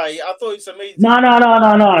 It's not. I thought it's amazing. No.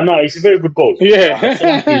 It's a very good goal. Yeah.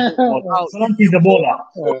 Solanke's the baller.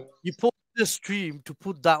 You put the stream to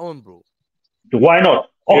put that on, bro. Why not?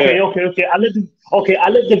 Okay. I'll let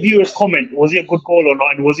the viewers comment. Was it a good goal or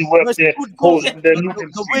not? And was it worth the goal?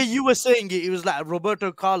 The way you were saying it was like a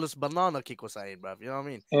Roberto Carlos banana kick or something, bruv. You know what I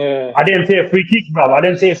mean? Yeah. I didn't say a free kick, bruv. I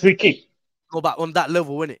didn't say a free kick. Go back on that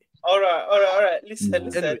level, innit? All right. Listen.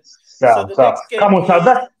 Anyway. So the next game Come on,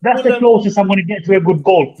 Sal. That's the closest I'm going to get to a good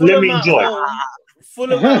goal. Let me enjoy.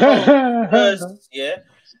 Fulham at home first, yeah.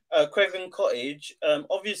 Craven Cottage.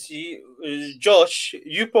 Obviously, Josh,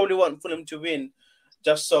 you probably want Fulham to win.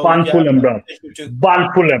 Just so Ban Fulham, bro.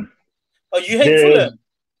 Ban Fulham. Oh, you hate Fulham?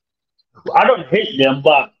 I don't hate them,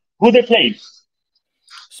 but who they play?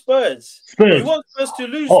 Spurs. You want Spurs to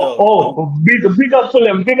lose, though? Oh, big up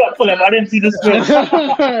Fulham. I didn't see the Spurs.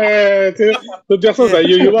 The difference is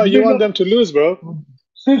you want them to lose, bro.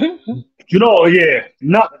 You know, yeah.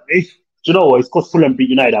 It's because Fulham beat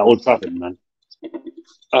United at Old Trafford, man.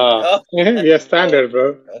 Yeah, standard,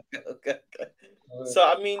 bro. Okay. So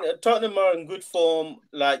I mean, Tottenham are in good form.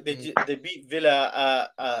 Like they beat Villa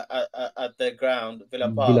at their ground,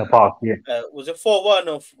 Villa Park. Yeah. Was it 4-1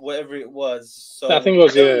 or whatever it was? So I think it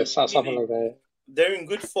was something like that. They're in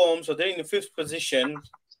good form, so they're in the 5th position.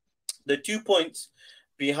 They're 2 points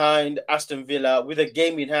behind Aston Villa with a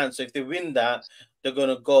game in hand. So if they win that, they're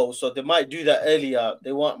gonna go. So they might do that earlier.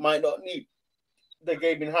 They might not need the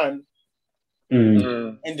game in hand,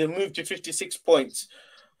 and they move to 56 points.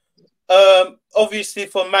 Obviously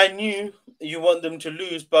for Man U, you want them to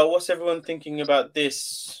lose, but what's everyone thinking about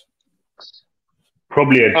this?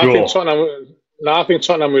 Probably a draw. I think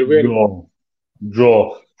Tottenham will win.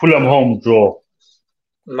 Draw. Fulham home draw.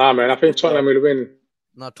 Nah, man, I think Tottenham will win.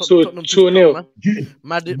 Tottenham 2-0.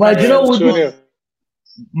 But you know what?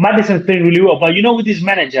 Madison's playing really well, but you know with his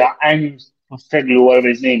manager and Stegley, whatever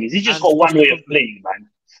his name is, he just got one way of playing, man.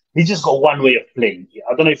 He just got one way of playing.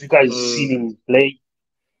 I don't know if you guys seen him play.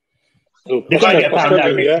 They're gonna get found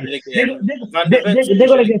out.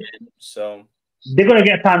 They're gonna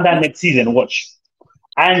get found out next season. Watch,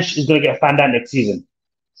 Ange is gonna get found out next season.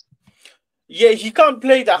 Yeah, he can't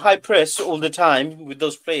play that high press all the time with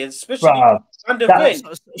those players, especially under Ven.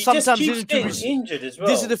 He just keeps getting injured as well.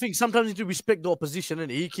 This is the thing. Sometimes you need to respect the opposition,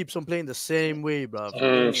 and he keeps on playing the same way, bro.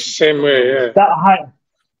 Same way, yeah.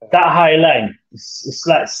 That high line, it's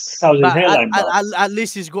like Southern hairline. At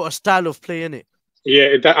least he's got a style of play in it.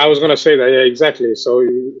 Yeah, I was gonna say that. Yeah, exactly. So,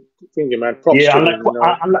 thinking, man. Unlike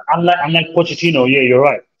Pochettino. Yeah, you're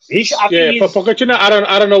right. Pochettino, I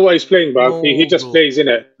don't know what he's playing, but he just plays in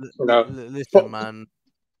it. You know, listen, man.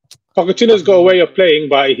 Pochettino's got a way of playing,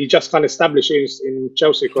 but he just can't establish it in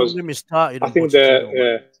Chelsea because I think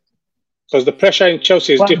because the pressure in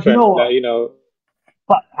Chelsea is different. You know.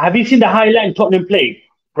 But have you seen the high line Tottenham play,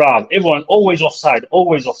 bro? Everyone always offside.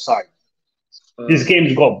 This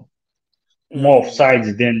game's got more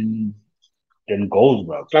offsides than goals,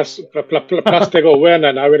 bro. Plus they got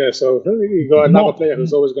Werner now, innit? So you got another player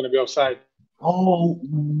who's always going to be offside. Oh,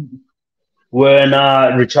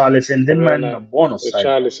 Werner, Richarlison, then man, one offside.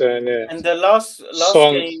 Richarlison, yeah. And the last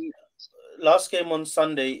game on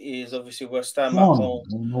Sunday is obviously West Ham at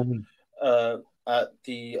home at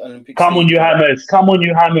the Olympic. Come on, you hammers!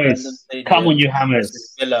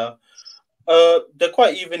 Villa. They're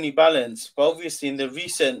quite evenly balanced, but obviously in the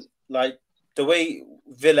recent, like the way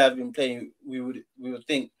Villa have been playing, we would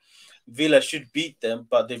think Villa should beat them,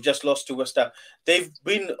 but they've just lost to West Ham. They've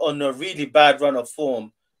been on a really bad run of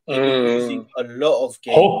form. They've been losing a lot of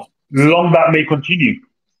games. Hope long that may continue.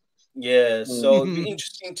 Yeah, so it'll be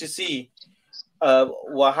interesting to see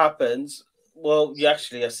what happens. Well, I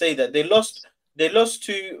say that they lost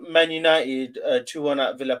to Man United 2-1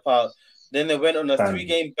 at Villa Park. Then they went on a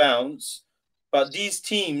 3-game bounce. But these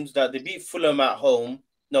teams that they beat Fulham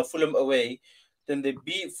Fulham away, then they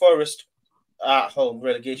beat Forest at home,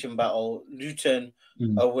 relegation battle, Luton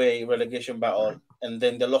away, relegation battle, and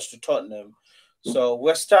then they lost to Tottenham. So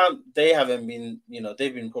West Ham, they haven't been,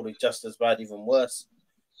 they've been probably just as bad, even worse.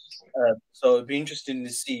 So it'd be interesting to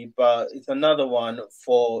see. But it's another one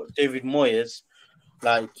for David Moyes.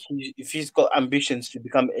 Like, if he's got ambitions to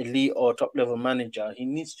become elite or top level manager, he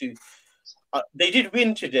needs to. They did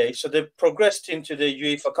win today, so they've progressed into the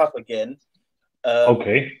UEFA Cup again.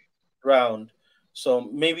 Round. So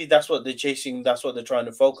maybe that's what they're chasing. That's what they're trying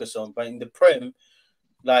to focus on. But in the Prem,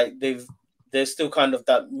 like they're still kind of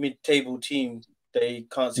that mid-table team. They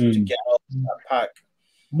can't seem to get out of that pack.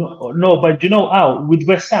 No, but you know, with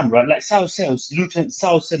West Ham, right? Like South said, Luton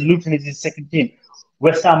is his second team.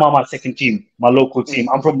 West Ham are my second team, my local team.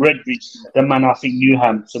 I'm from Redbridge. The man, I think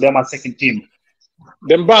Newham, so they're my second team.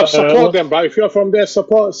 Then, bruv, support them, bruv. If you're from there,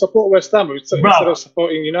 support West Ham instead of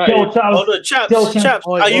supporting United. Chaps,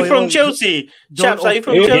 are you from Chelsea? Chaps, are you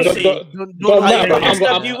from Chelsea?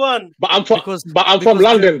 But I'm from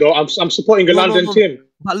London, though. I'm supporting a London team.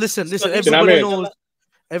 But listen,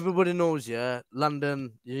 everybody knows, yeah,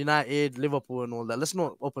 London, United, Liverpool, and all that. Let's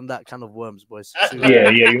not open that kind of worms, boys. Yeah.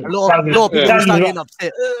 A lot of people start getting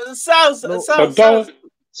upset.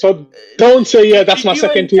 So don't say, that's my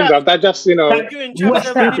second team, bro. That just, you and Chaps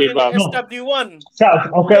stupid, bro. SW1.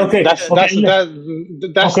 Okay. That's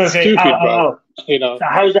stupid, bro. You know. So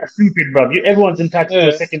how is that stupid, bro? Everyone's entitled to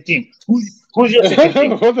a second team. Who's your second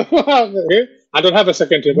team? I don't have a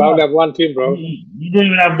second team. I only have one team, bro. You don't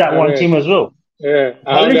even have that one team as well. Yeah,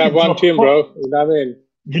 I only have one team, bro. You know what I mean?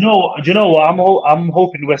 Do you know what? I'm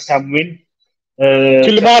hoping West Ham win.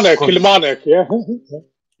 Kilmarnock, yeah.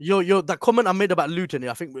 Yo, that comment I made about Luton,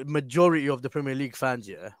 I think the majority of the Premier League fans,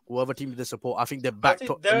 whoever team they support, I think they're backed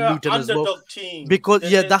up Luton as well. Team. Because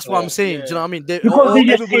that's what I'm saying. Yeah. Do you know what I mean? Because they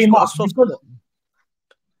just came up.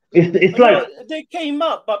 It's like they came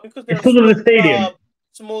up, but because they're because of the stadium,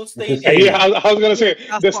 small stadium. Yeah, I was gonna say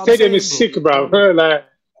the stadium is sick, bro. Like,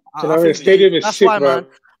 you know, the stadium is sick, bro. Man,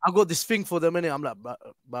 I got this thing for them, innit? I'm like,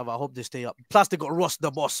 bruv, I hope they stay up. Plus, they got Ross the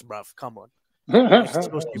boss, bruv. Come on, boy,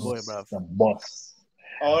 bruv. The boss.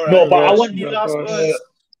 All right. No, but I want you last words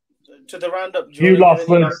to the roundup. You last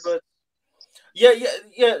words. Yeah.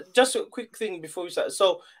 Just a quick thing before we start.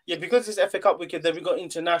 So because it's FA Cup weekend, then we got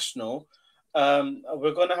international.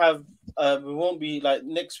 We're gonna have. We won't be like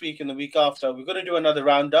next week and the week after. We're gonna do another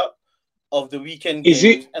roundup of the weekend games.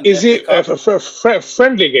 Is it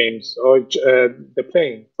friendly games or they're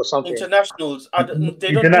playing for something? Internationals.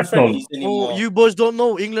 They don't do friendlies anymore. Oh, you boys don't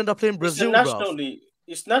know England are playing Brazil, internationally.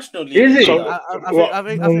 It's nationally. Is it? So, I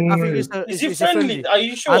think it's friendly? Are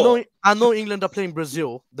you sure? I know England are playing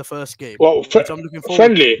Brazil the first game. Well, which I'm looking forward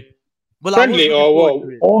friendly. To. Well, friendly or what?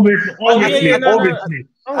 Obviously.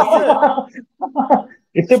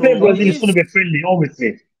 If they play Brazil, it's going to be friendly,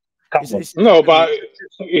 obviously. No, but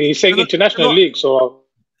he's saying international league, so.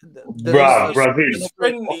 Brazil. It's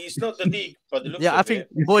friendly. It's not the league, but I think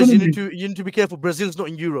boys, you need to be careful. Brazil's not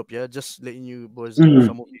in Europe, yeah. Just letting you boys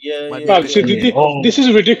know. This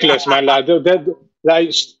is ridiculous, man. Like, do you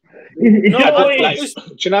know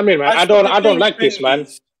what I mean, man? I don't like this, man.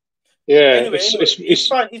 Yeah, anyway, it's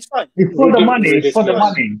fine. It's fine. It's for the money. It's for the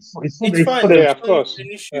money. It's fine. Yeah, of course.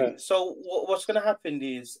 Yeah. So what's going to happen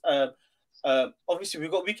is, obviously we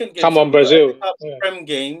got weekend games. Come on, Brazil. Prem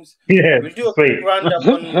games. Yeah. We'll do a roundup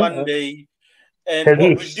on Monday, and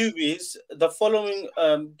what we'll do is the following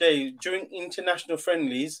day during international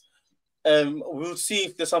friendlies, we'll see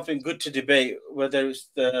if there's something good to debate. Whether it's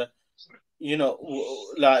the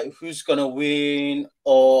like who's gonna win,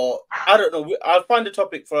 or I don't know. I'll find a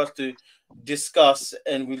topic for us to discuss,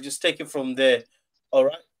 and we'll just take it from there. All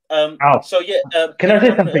right. So can I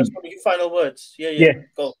say something? Final words. Yeah.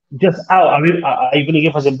 Go. Just are you gonna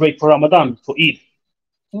give us a break for Ramadan for Eid?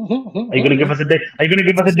 Are you gonna give us a day? Are you gonna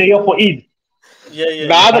give us a day off for Eid? Yeah.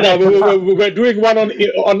 Nah, we're doing one on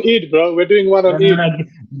Eid, bro. We're doing one on Eid.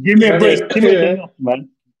 Give me a break. Give me a day off, man.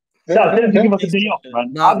 Give us a day off,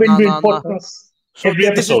 man. I've been doing podcasts every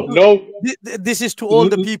episode. This is to all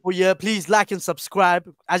the people. Yeah, please like and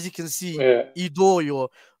subscribe. As you can see, Ido, your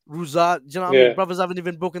Ruza, you know what I mean? Brothers haven't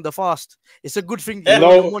even broken the fast. It's a good thing.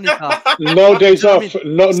 No days off.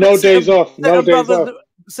 No days off. No days off.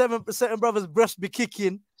 Certain brothers' breasts be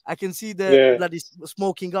kicking. I can see the bloody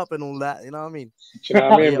smoking up and all that. You know what I mean? You know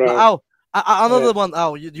what I mean, bro? Another one.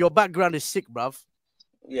 Your background is sick, bruv.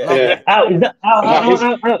 Yeah.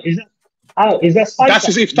 Is that Spicer? That's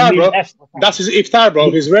his iftar, bro. That's his iftar, bro.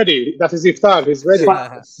 He's ready. That's his iftar. He's ready.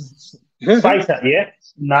 Spicer, yeah.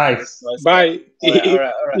 Nice. Bye. All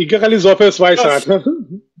right. You can call his office Spicer.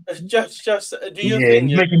 Just do you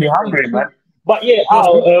think? It's making me hungry, man. But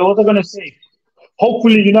what I'm gonna say.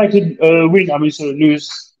 Hopefully United win. I mean, so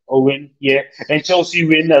lose or win, and Chelsea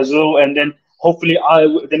win as well. And then hopefully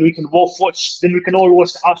then we can both watch. Then we can all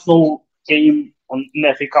watch the Arsenal game on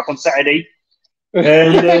the FA Cup on Saturday.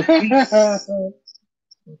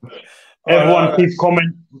 Everyone, please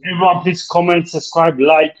comment. Everyone, please comment, subscribe,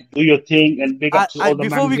 like, do your thing, and big up to all the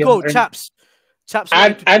before we go, chaps,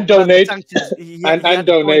 and donate and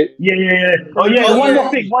donate. Yeah. Oh yeah, one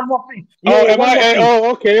more thing.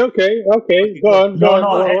 Okay. Go on.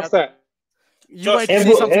 What's that? You might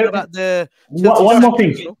say something about the one more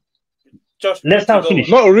thing. Josh, let's not finish.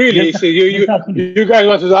 Not really. So you guys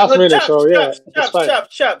wanted to ask me, so yeah.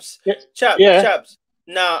 Chaps.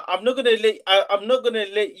 Now I'm not gonna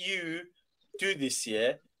let you do this.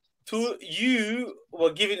 Yeah, you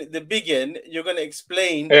were giving it the big end. You're gonna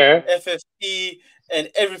explain FFP and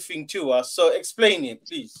everything to us. So explain it,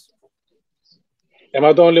 please. Am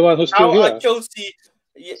I the only one who's still here? Chelsea.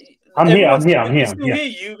 I'm here.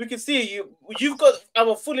 We can see you. You've got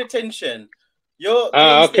our full attention.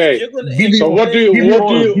 Okay. So what do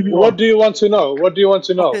you want to know?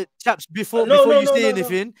 Okay, chaps, before you say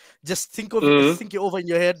anything, just think it over in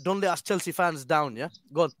your head. Don't let us Chelsea fans down. Yeah,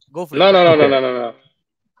 go for it. No.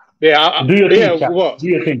 Yeah. Do you think? What? Do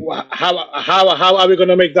you think? How are we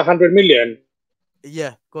gonna make the 100 million?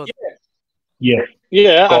 Yeah. Go on. Yeah.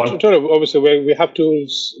 I told you, obviously we have to.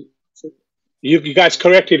 You guys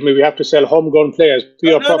corrected me. We have to sell homegrown players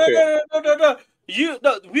pure profit. No.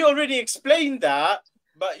 We already explained that,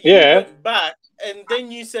 but you went back and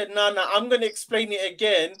then you said, "No, I'm going to explain it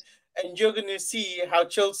again, and you're going to see how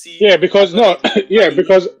Chelsea." Yeah, because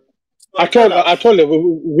because I told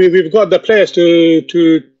you we've got the players to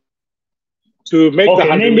make the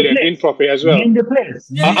 100 million in profit as well. Name the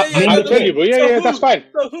players. I'll tell you, bro. Yeah, that's fine.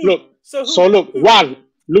 Look, one,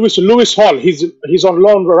 Lewis Hall. He's on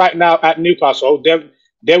loan right now at Newcastle.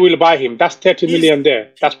 They will buy him. That's 30 million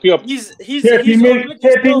there. That's pure. He's 30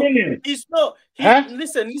 million. He's not.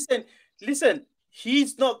 Listen.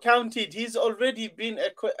 He's not counted. He's already been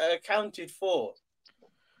accounted for.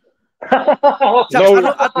 No,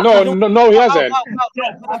 he hasn't.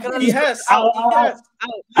 He has.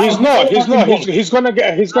 He's not. He's gonna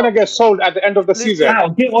get sold at the end of the season.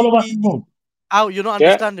 Get all of us involved. You're not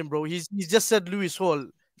understanding, bro. He's just said Lewis Hall.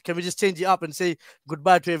 Can we just change it up and say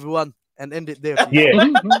goodbye to everyone and end it there? Yeah.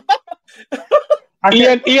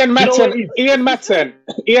 Ian Matson.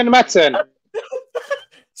 You know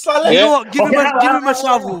what? Give him a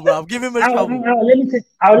shovel, bro. Give him a shovel. Let me say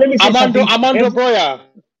Amando Broya.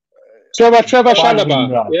 Trevor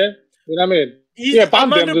Chalobah. Yeah? You know what I mean?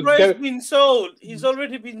 Amando Broya's been sold. He's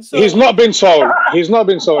already been sold. He's not been sold. He's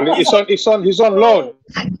on loan.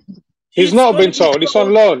 He's not been sold. He's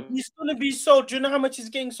on loan. He's going to be sold. Do you know how much he's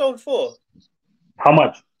getting sold for? How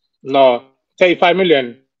much? No, 35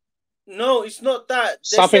 million. No, it's not that.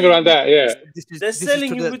 Something around that, yeah. They're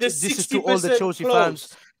selling him with a 60% This is to all the Chelsea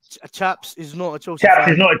fans. Chaps is not a Chelsea fan.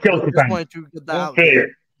 Chaps is not a Chelsea fan. Want to get that out.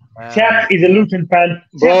 Chaps is a Luton fan.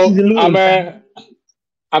 Bro,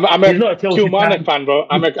 I'm a Kilmarnock fan, bro.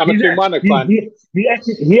 I'm a Kilmarnock fan. He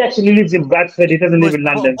actually lives in Bradford. He doesn't live in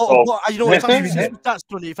London. You know what? If I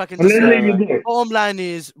can just bottom line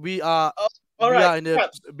is we are in a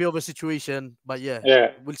bit of a situation, but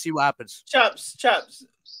yeah, we'll see what happens. Chaps.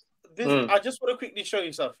 I just want to quickly show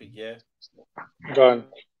you something. Yeah, go on.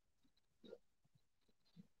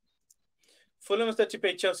 Fulham is set to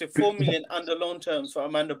pay Chelsea 4 million under loan terms for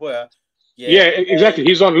Amando Broya. Yeah, exactly.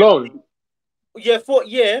 He's on loan.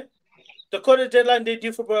 The quarter deadline they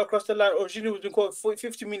due for Broya across the line originally was been called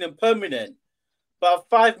 50 million permanent, but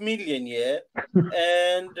 5 million,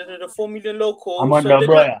 and the 4 million local. Amando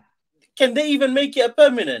Broya. Can they even make it a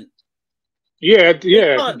permanent? Yeah.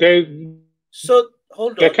 So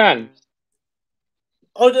hold on. They can.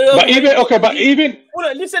 Hold on. But even. Hold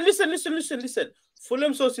on. Listen.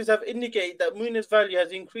 Fulham sources have indicated that Muni's value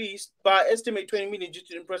has increased by estimate 20 million due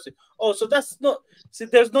to impressive. Oh, so that's not. So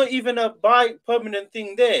there's not even a buy permanent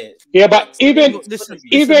thing there. Yeah, but listen.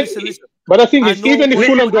 But the thing is, even if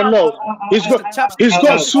Fulham don't know, he's got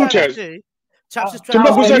suitors.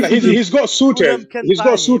 He's got suitors. He's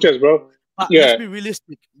got suitors, bro. But let's be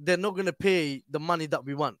realistic. They're not going to pay the money that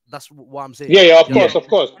we want. That's what I'm saying. Yeah, of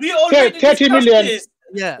course. We already 30 million. This.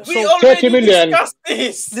 Yeah, we already 30 million. discussed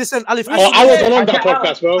this. Listen, Alif. I wasn't on that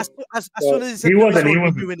podcast, bro. As soon as he wasn't.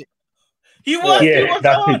 He was on.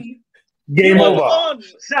 Game over.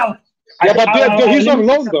 But he's on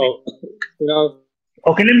loan, though. You know.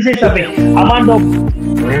 Okay, let me say something. Amando.